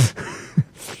lift.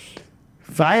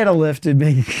 If I had a lift, it'd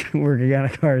make working on a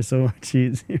car so much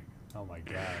easier. Oh my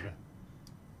god.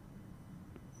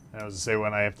 I was to say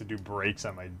when I have to do brakes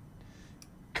on my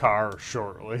car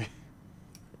shortly.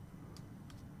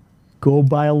 Go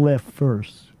buy a lift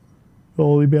first.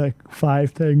 It'll only be like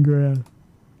 $5-10 grand.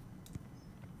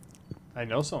 I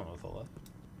know someone with a lift.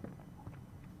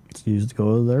 It's used to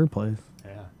go to their place.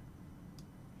 Yeah.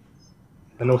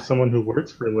 I know someone who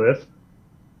works for Lyft.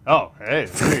 Oh, hey,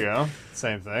 there you go.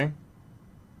 Same thing.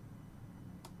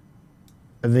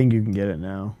 I think you can get it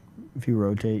now if you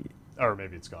rotate. Or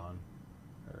maybe it's gone.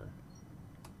 Or...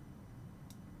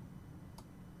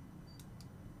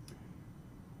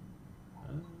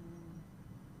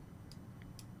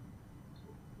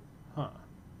 Huh.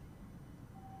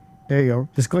 There you go.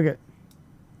 Just click it.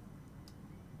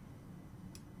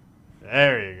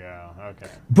 There you go. Okay.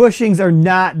 Bushings are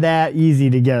not that easy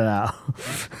to get out.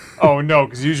 Oh, no,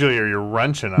 because usually you're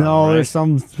wrenching on No, them, right? there's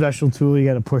some special tool you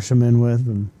got to push them in with.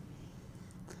 And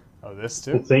Oh, this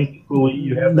Well, too? thankfully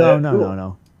you have no, that no, tool. no,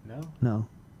 no, No? no.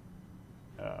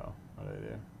 Oh, what did I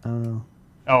do? I don't know.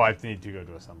 Oh, I need to go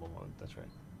to assemble mode. That's right.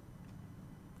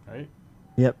 Right?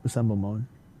 Yep, assemble mode.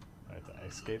 I have to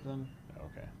escape them?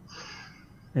 Okay.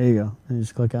 There you go. And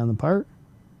just click on the part.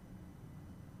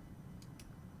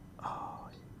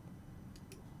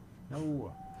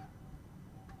 No.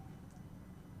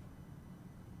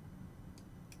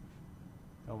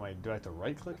 Oh my, do I have to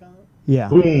right click on it? Yeah.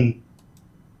 Boom.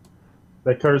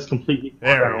 That car is completely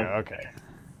There we down. go, okay.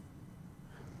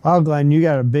 Wow, Glenn, you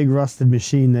got a big rusted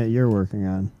machine that you're working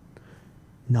on.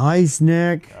 Nice,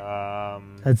 Nick.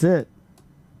 That's it.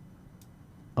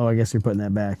 Oh, I guess you're putting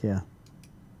that back, yeah.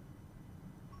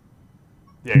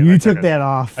 Yeah, 'cause You I took that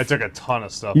off. I took a ton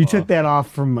of stuff You off. took that off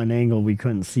from an angle we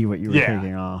couldn't see what you were Yeah.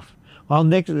 taking off. Well,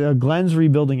 Nick, Glenn's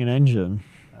rebuilding an engine.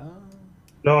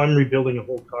 No, I'm rebuilding a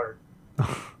whole car.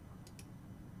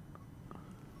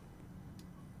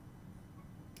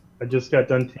 I just got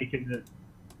done taking it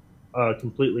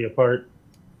completely apart.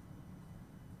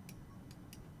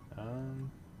 Do I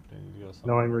need to go Now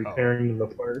somewhere? I'm repairing the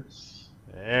parts.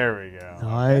 Oh, there we go.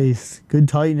 Nice. Good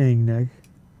tightening, Nick.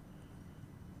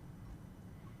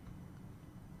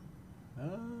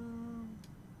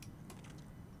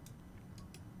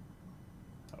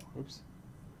 Oh, oops.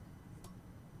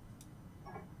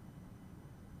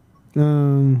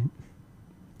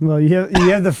 Well, you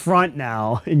have the front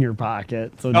now in your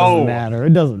pocket, so it doesn't Oh. matter.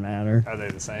 It doesn't matter. Are they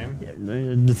the same?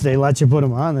 If they let you put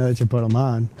them on, they let you put them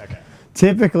on. Okay.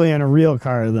 Typically, in a real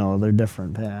car, though, they're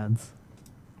different pads.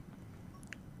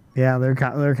 Yeah, they're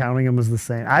counting them as the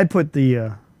same. I put the.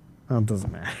 Oh, it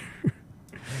doesn't matter.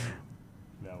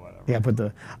 No, whatever. Yeah, put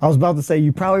the. I was about to say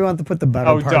you probably want to put the better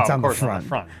Oh, parts duh, on of the course front. on the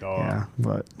front. Duh. Yeah,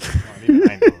 but. I know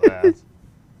that.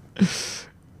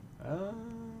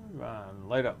 Come on,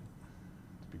 light up.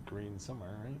 It'd be green somewhere,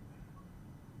 right?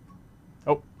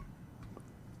 Oh,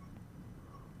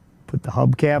 Put the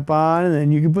hubcap on, and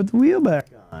then you can put the wheel back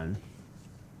on.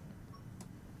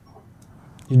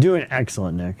 You're doing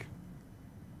excellent, Nick.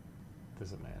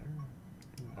 does it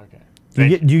matter? Okay.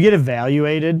 Do you get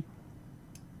evaluated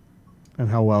on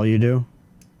how well you do?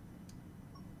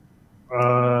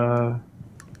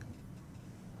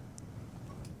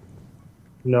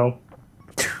 No.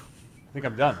 I think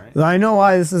I'm done, right? I know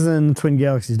why this is in the Twin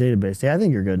Galaxies database. Yeah, I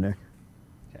think you're good, Nick.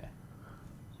 Okay.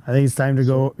 I think it's time to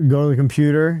go to the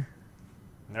computer.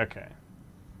 Okay.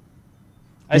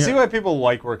 I see why people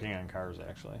like working on cars,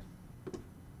 actually. It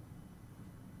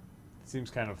seems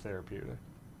kind of therapeutic.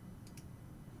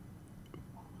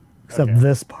 Except Okay.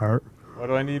 this part. What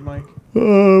do I need, Mike?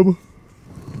 Oh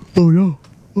no.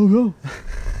 Oh no.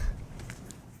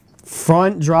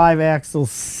 Front drive axle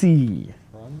C.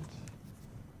 Front.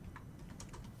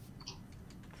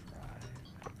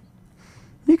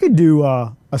 You could do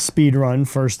a speed run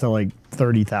first to like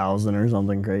 30,000 or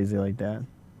something crazy like that.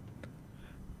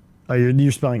 Oh,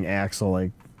 you're spelling axle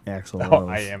like Axl Oh, Rose.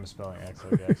 I am spelling X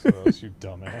like Axl Rose, you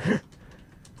dumbass.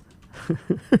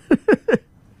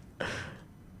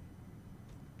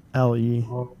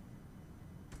 LE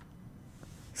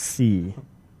C.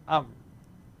 I'm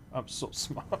so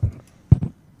smart.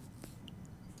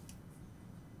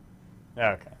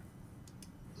 Okay.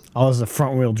 Oh, this is a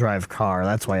front wheel drive car.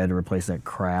 That's why I had to replace that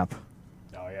crap.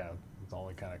 Oh yeah, it's the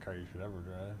only kind of car you should ever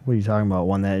drive. What are you talking about?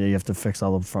 One that you have to fix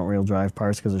all the front wheel drive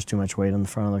parts because there's too much weight on the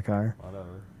front of the car?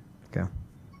 Whatever. Okay.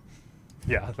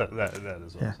 Yeah, that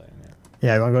is what Yeah. I'm saying. Yeah.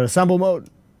 Yeah, you want to go to assemble mode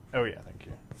Oh yeah, thank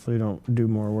you. so you don't do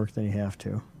more work than you have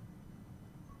to.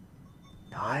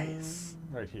 Nice.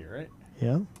 Right here, right?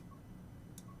 Yeah.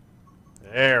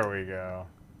 There we go.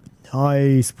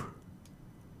 Nice.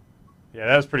 Yeah,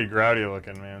 that's pretty grouty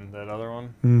looking, man. That other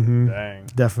one. Mm-hmm. Dang.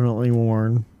 Definitely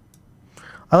worn.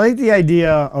 I like the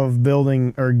idea of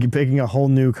building or picking a whole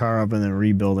new car up and then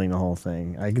rebuilding the whole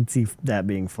thing. I could see that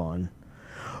being fun.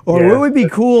 Or Yeah. what would be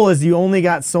cool is you only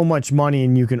got so much money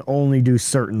and you can only do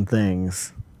certain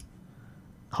things.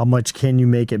 How much can you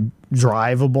make it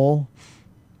drivable?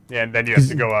 Yeah, and then you have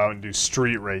to go out and do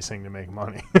street racing to make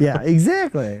money. Yeah,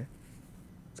 exactly.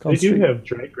 It's They called do street- have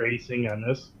drag racing on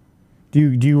this.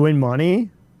 Do you win money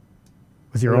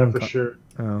with your Yeah, own for car? sure.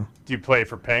 Oh. Do you play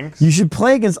for pinks? You should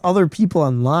play against other people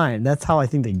online. That's how I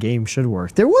think the game should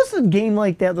work. There was a game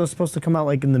like that that was supposed to come out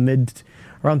like in the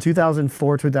around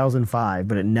 2004, 2005,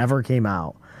 but it never came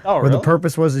out. Oh, Where really? the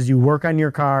purpose was is you work on your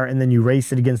car and then you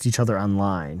race it against each other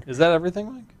online. Is that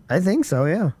everything, Mike? I think so,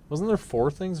 yeah. Wasn't there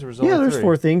 4 things? Or was Yeah, only there's 3?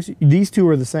 4 things. These 2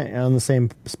 are the same on the same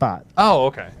spot. Oh,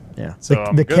 okay. Yeah. So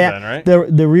I'm good then, right?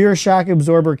 The rear shock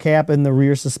absorber cap and the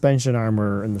rear suspension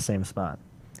armor are in the same spot.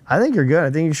 I think you're good. I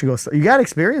think you should go. You got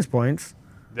experience points.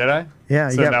 Did I? Yeah.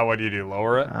 So you got, now what do you do?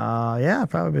 Lower it? yeah,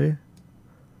 probably.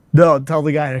 No, tell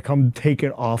the guy to come take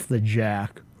it off the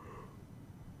jack.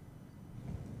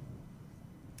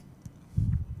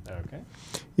 Okay.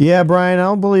 Yeah, Brian, I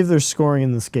don't believe there's scoring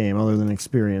in this game other than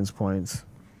experience points.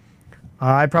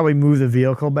 I'd probably move the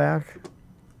vehicle back.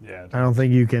 Yeah. I don't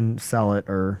think you can sell it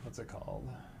or. What's it called?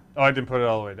 Oh, I didn't put it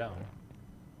all the way down.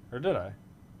 Or did I?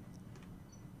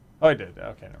 Oh, I did.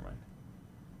 Okay, never mind.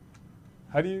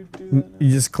 How do you do that now?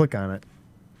 You just click on it.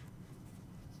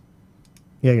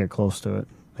 You gotta get close to it.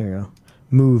 There you go.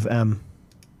 Move M.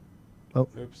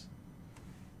 Oops.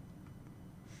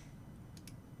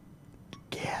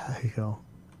 Yeah, there you go.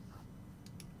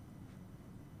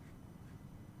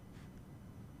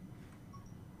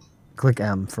 Click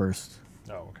M first.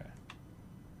 Oh, okay.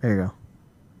 There you go.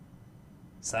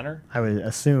 Center? I would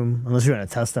assume, unless you want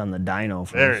to test on the dyno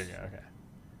first. There you go. Okay.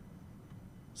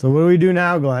 So what do we do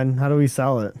now, Glenn? How do we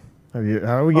sell it? How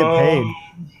do we get paid?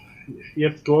 You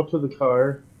have to go up to the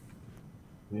car,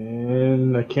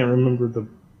 and I can't remember the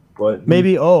button.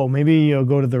 Maybe you'll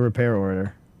go to the repair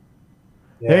order.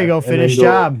 Yeah, There you go, and then finish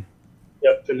job.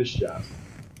 Yep, finish job.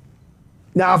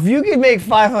 Now, if you could make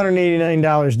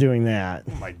 $589 doing that,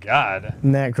 Oh my God.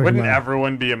 in that quick Wouldn't amount,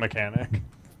 everyone be a mechanic?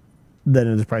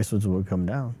 then the price would come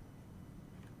down.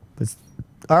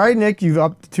 All right, Nick, you're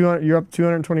up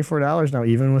 $224 now,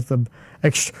 even with the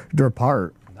extra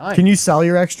part. Nice. Can you sell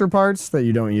your extra parts that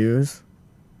you don't use?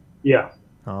 Yeah,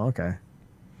 Oh, okay.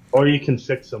 or you can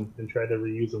fix them and try to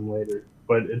reuse them later.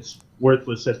 But it's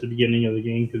worthless at the beginning of the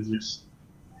game because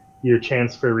your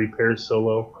chance for repair is so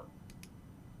low.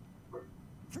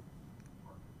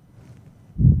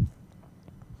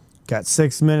 Got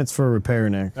 6 minutes for a repair,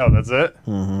 Nick. Oh, that's it?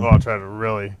 Mhm. Well, I'll try to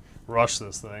really rush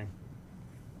this thing.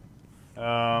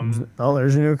 Oh,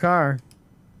 there's your new car.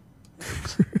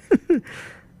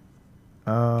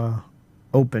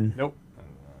 Open. Nope.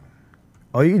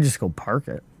 Oh, you can just go park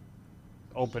it.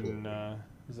 Open.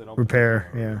 Is it open?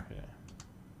 Repair, yeah.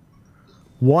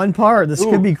 One part. This Ooh.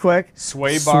 could be quick.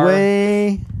 Sway bar.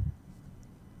 Sway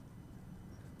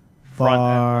Front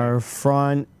bar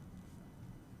front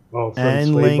Oh, for end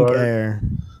sway link bar, air.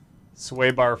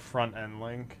 Sway bar front end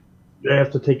link. you have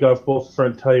to take off both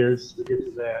front tires to get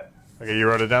to that. Okay, you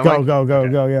wrote it down? Go, Mike? go,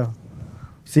 Okay. go.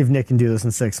 See if Nick can do this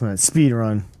in 6 minutes. Speed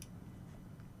run.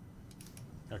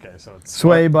 Okay, so it's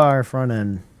Sway bar front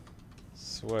end.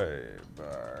 Sway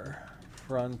bar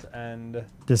front end.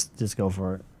 Just go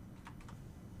for it.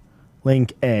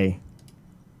 Link A.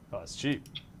 Oh, it's cheap.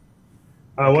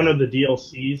 One of the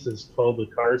DLCs is called the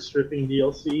car stripping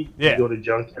DLC. Yeah. You go to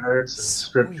junkyards and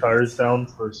strip Sweet. cars down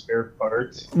for spare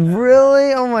parts.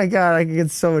 Really? Oh my god, I could get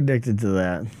so addicted to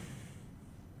that.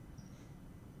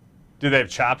 Do they have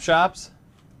chop shops?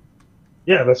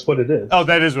 Yeah, that's what it is. Oh,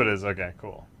 that is what it is. Okay,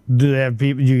 cool. Do they have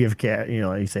people you give cat? You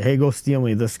know, you say, "Hey, go steal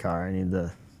me this car. I need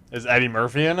the." Is Eddie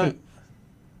Murphy in it?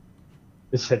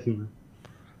 It's heavy.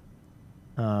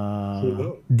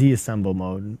 Deassemble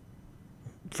mode.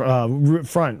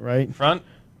 Front, right? Front?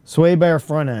 Sway bar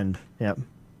front end. Yep.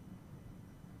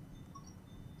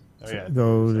 Oh, yeah.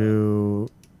 Go to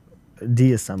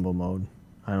deassemble mode.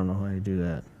 I don't know how you do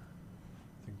that.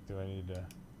 Do I need to?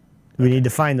 We need to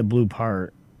find the blue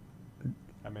part.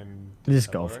 I mean,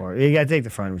 Just go for it. You gotta take the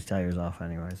front tires off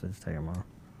anyway, so just take them off.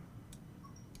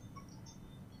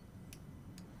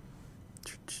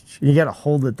 You gotta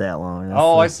hold it that long. That's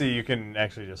Oh, the- I see. You can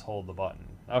actually just hold the button.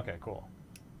 Okay, cool.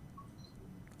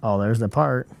 Oh, there's the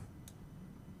part.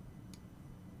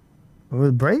 Well,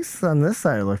 the brakes on this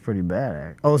side look pretty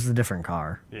bad. Oh, it's a different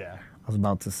car. Yeah. I was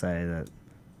about to say that.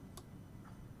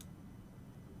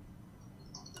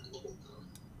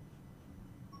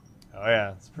 Oh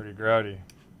yeah, it's pretty grody.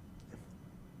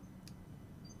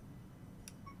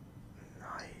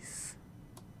 Nice.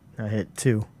 I hit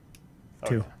 2. Oh,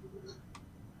 2. yeah.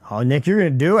 Oh, Nick, you're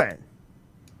going to do it.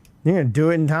 You're going to do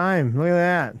it in time. Look at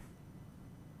that.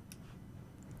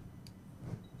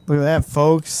 Look at that,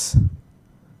 folks.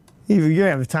 You're going to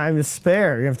have time to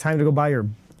spare. You have time to go buy your...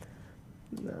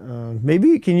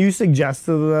 maybe can you suggest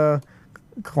to the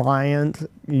client,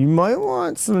 you might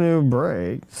want some new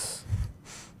brakes.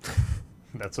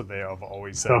 That's what they have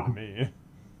always said to me.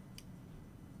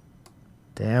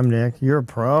 Damn, Nick, you're a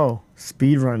pro.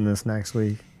 Speed run this next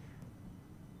week.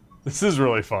 This is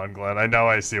really fun, Glenn. I know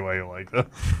I see why you like this.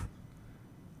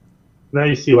 Now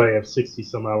you see why I have 60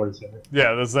 some hours in it.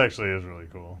 Yeah, this actually is really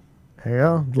cool. There you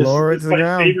go. Lower it to the my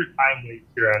ground. favorite time waste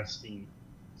here on Steam.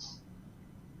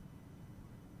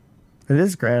 It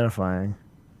is gratifying.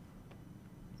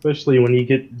 Especially when you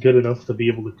get good enough to be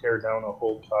able to tear down a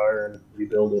whole car and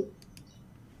rebuild it.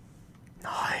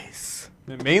 Nice.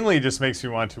 It mainly just makes me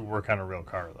want to work on a real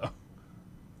car, though.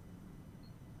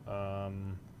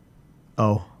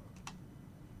 Oh.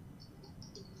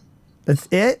 That's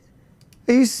it?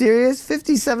 Are you serious?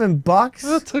 $57? Well,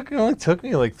 it only took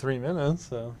me like 3 minutes,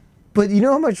 so. But you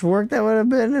know how much work that would have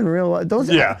been in real life? Those,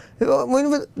 Yeah. Wait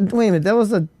a minute. That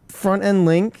was a front end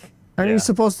link? Aren't Yeah. you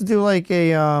supposed to do like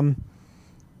a, I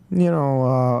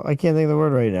can't think of the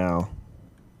word right now.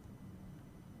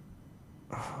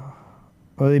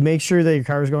 Well, they make sure that your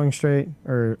car is going straight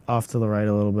or off to the right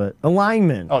a little bit.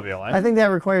 Alignment. Oh, the alignment? I think that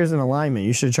requires an alignment.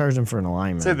 You should charge them for an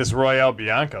alignment. I'd say this Royale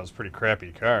Bianco is a pretty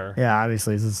crappy car. Yeah,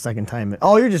 obviously it's the second time.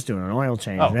 Oh, you're just doing an oil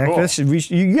change. Oh, Nick. cool.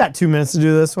 You got 2 minutes to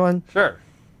do this one. Sure.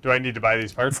 Do I need to buy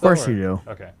these parts? Of course though, or- you do.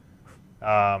 Okay.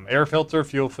 Air filter,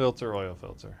 fuel filter, oil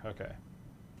filter. Okay.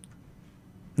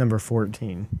 Number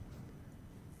 14.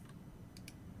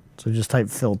 So just type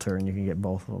filter and you can get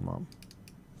both of them up.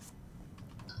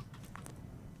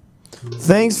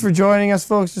 Thanks for joining us,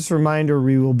 folks. Just a reminder,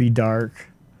 we will be dark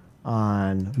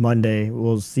on Monday.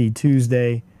 We'll see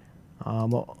Tuesday. Not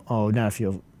a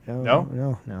fuel.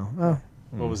 No? No. Oh.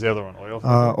 What was the other one? Oil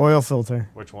filter? Oil filter.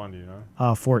 Which one do you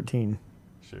know? 14.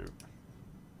 Shoot.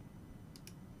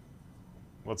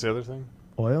 What's the other thing?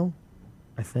 Oil,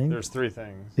 I think. There's 3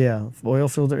 things. Yeah, oil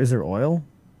filter. Is there oil?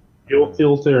 Fuel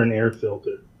filter and air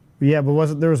filter. Yeah,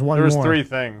 but there was one There was more. 3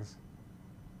 things.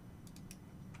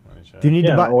 Let me check. Do you need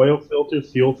to buy? Oil filter,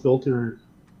 fuel filter,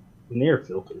 and air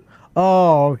filter.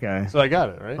 Oh, okay. So I got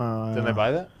it, right? Didn't I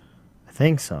buy that? I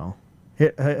think so.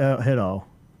 Hit O.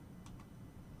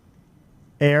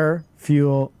 Air,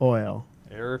 fuel, oil.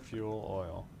 Air, fuel,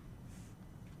 oil.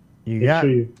 You Make got. sure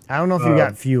you- I don't know if you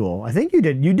got fuel. I think you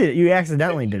did. You did. You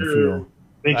accidentally did fuel.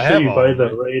 Make I sure have you all buy of the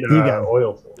it. right You got it.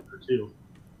 oil filter too.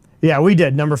 Yeah, we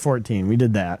did. Number 14. We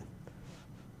did that.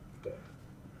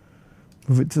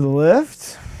 Move it to the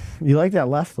left. You like that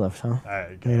left lift, huh?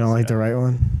 You don't like the right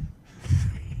one?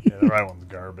 Yeah, the right one's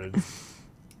garbage.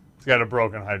 It's got a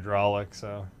broken hydraulic,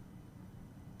 so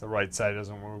the right side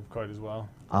doesn't move quite as well.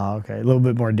 Oh, okay. A little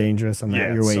bit more dangerous on that. Yeah,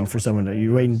 You're it's waiting so for much someone more to.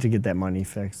 You're waiting to get that money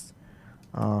fixed.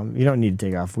 You don't need to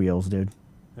take off wheels, dude.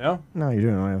 Yeah? No, you're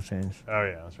doing an oil change. Oh,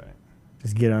 yeah, that's right.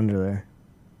 Just get under there.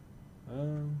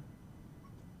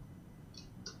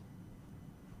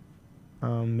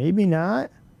 Maybe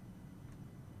not.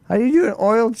 How do you do an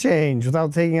oil change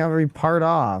without taking every part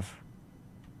off?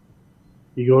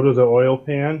 You go to the oil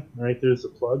pan. Right there's the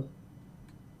plug.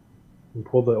 You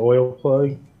pull the oil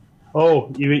plug.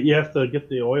 Oh, you have to get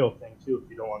the oil thing too if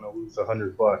you don't want to lose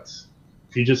 $100.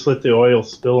 If you just let the oil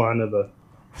spill onto the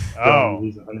gun,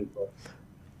 you lose $100.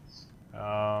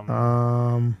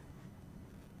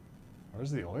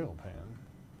 Where's the oil pan?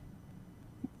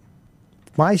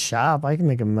 My shop. I can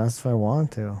make a mess if I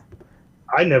want to.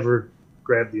 I never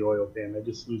grab the oil pan. I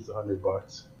just lose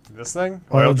 $100. This thing?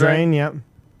 Oil drain. Yep.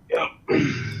 Yep.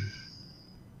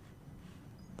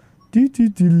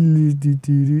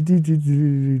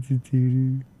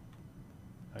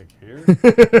 Like here?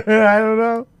 I don't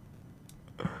know.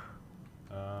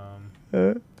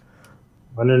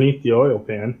 Underneath the oil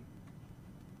pan.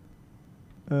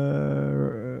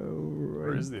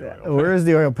 Where is the oil pan? Where is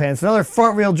the oil pan? It's another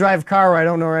front-wheel drive car where I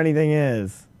don't know where anything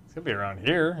is. It's gonna be around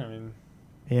here. I mean,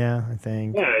 Yeah, I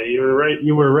think. Yeah, you were right.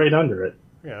 You were right under it.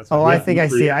 yeah, that's Oh, what- I think I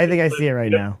see it. I think I see it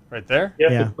right now. right there. You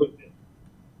have Yeah. to click it.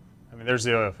 I mean, there's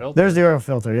the oil filter. There's the oil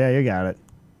filter. Yeah, you got it.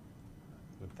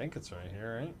 I would think it's right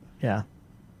here, right? Yeah.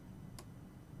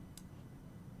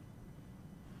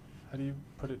 How do you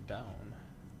put it down?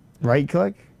 Right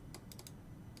click.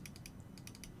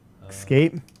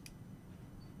 Escape.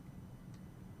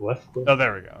 Left click. Oh,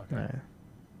 there we go. Okay.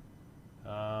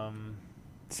 Right. Um,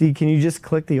 See, can you just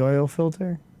click the oil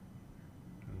filter?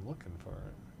 I'm looking for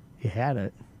it. You had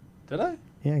it. Did I?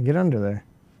 Yeah, get under there.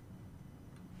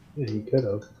 Yeah, you could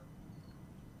have.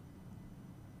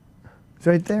 It's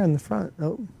right there in the front.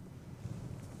 Oh.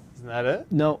 Isn't that it?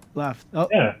 No, left. Oh.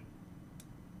 Yeah.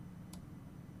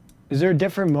 Is there a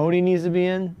different mode he needs to be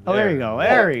in? Oh, there you go.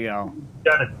 There you go. You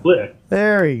gotta click.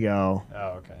 There you go. Oh,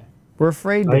 okay. We're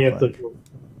afraid Now to you have click. to.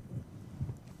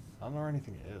 I don't know where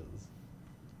anything is.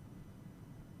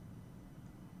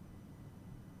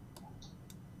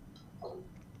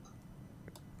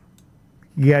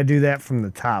 You gotta do that from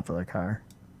the top of the car.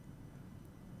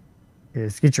 Yeah,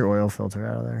 just get your oil filter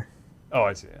out of there. Oh,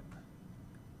 I see it.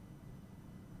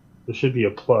 There should be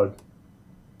a plug.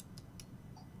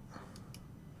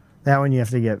 That one you have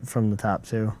to get from the top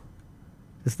too.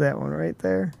 Just that one right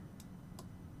there.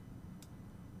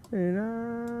 And,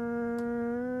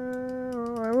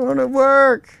 I want to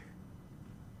work.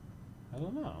 I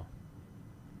don't know.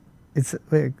 It's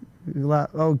wait.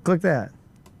 Oh, click that.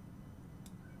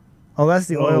 Oh, that's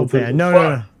the oil there's pan. a No,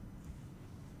 plug. no.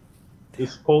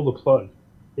 Just pull the plug.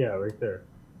 Yeah, right there.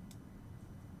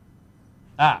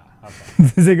 Ah,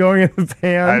 okay. Is it going in the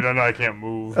pan? I don't know. I can't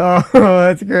move. Oh,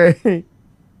 that's great.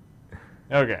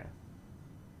 Okay.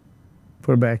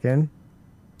 Put it back in.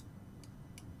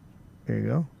 There you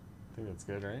go. I think that's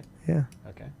good, right? Yeah.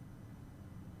 Okay.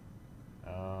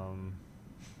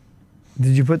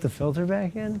 Did you put the filter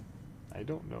back in? I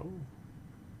don't know.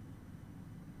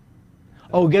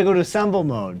 Oh, we gotta go to assemble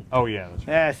mode. Oh, yeah. That's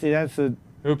right. Yeah, see, that's the.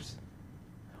 Oops.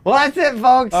 Well, that's it,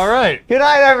 folks. All right. Good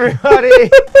night, everybody.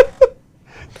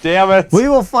 Damn it. We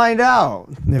will find out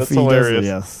if That's he does it, hilarious.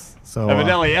 yes. So,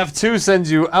 Evidently, F2 sends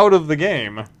you out of the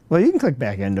game. well, you can click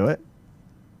back into it.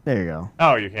 There you go.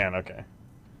 Oh, you can. Okay.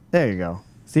 There you go.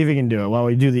 See if you can do it while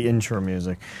we do the intro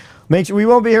music. Make sure we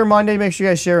won't be here Monday. Make sure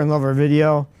you guys share and love our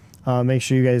video. Make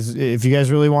sure you guys, if you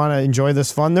guys really want to enjoy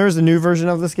this fun, there's a new version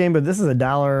of this game, but this is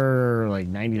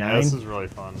 $1.99. Yeah, this is really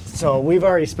fun. So we've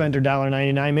already spent our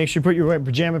 $1.99. Make sure you put your white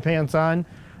pajama pants on,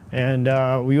 and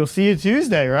we will see you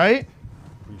Tuesday, right?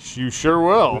 You sure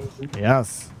will.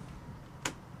 Yes.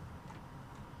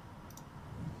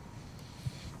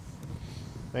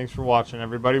 Thanks for watching,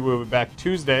 everybody. We'll be back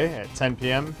Tuesday at 10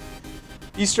 p.m.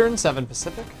 Eastern, 7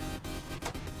 Pacific.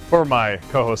 For my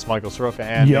co-host Michael Soroka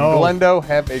and Yo. Glendo,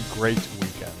 have a great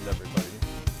weekend, everybody.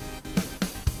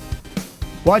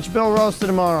 Watch Bill Roasted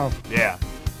tomorrow. Yeah.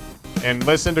 And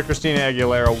listen to Christina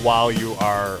Aguilera while you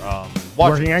are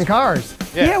watching. Working on cars.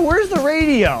 Yeah. Yeah, where's the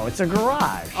radio? It's a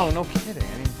garage. Oh, no kidding. I didn't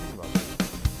even think about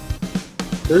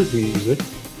that. There's music.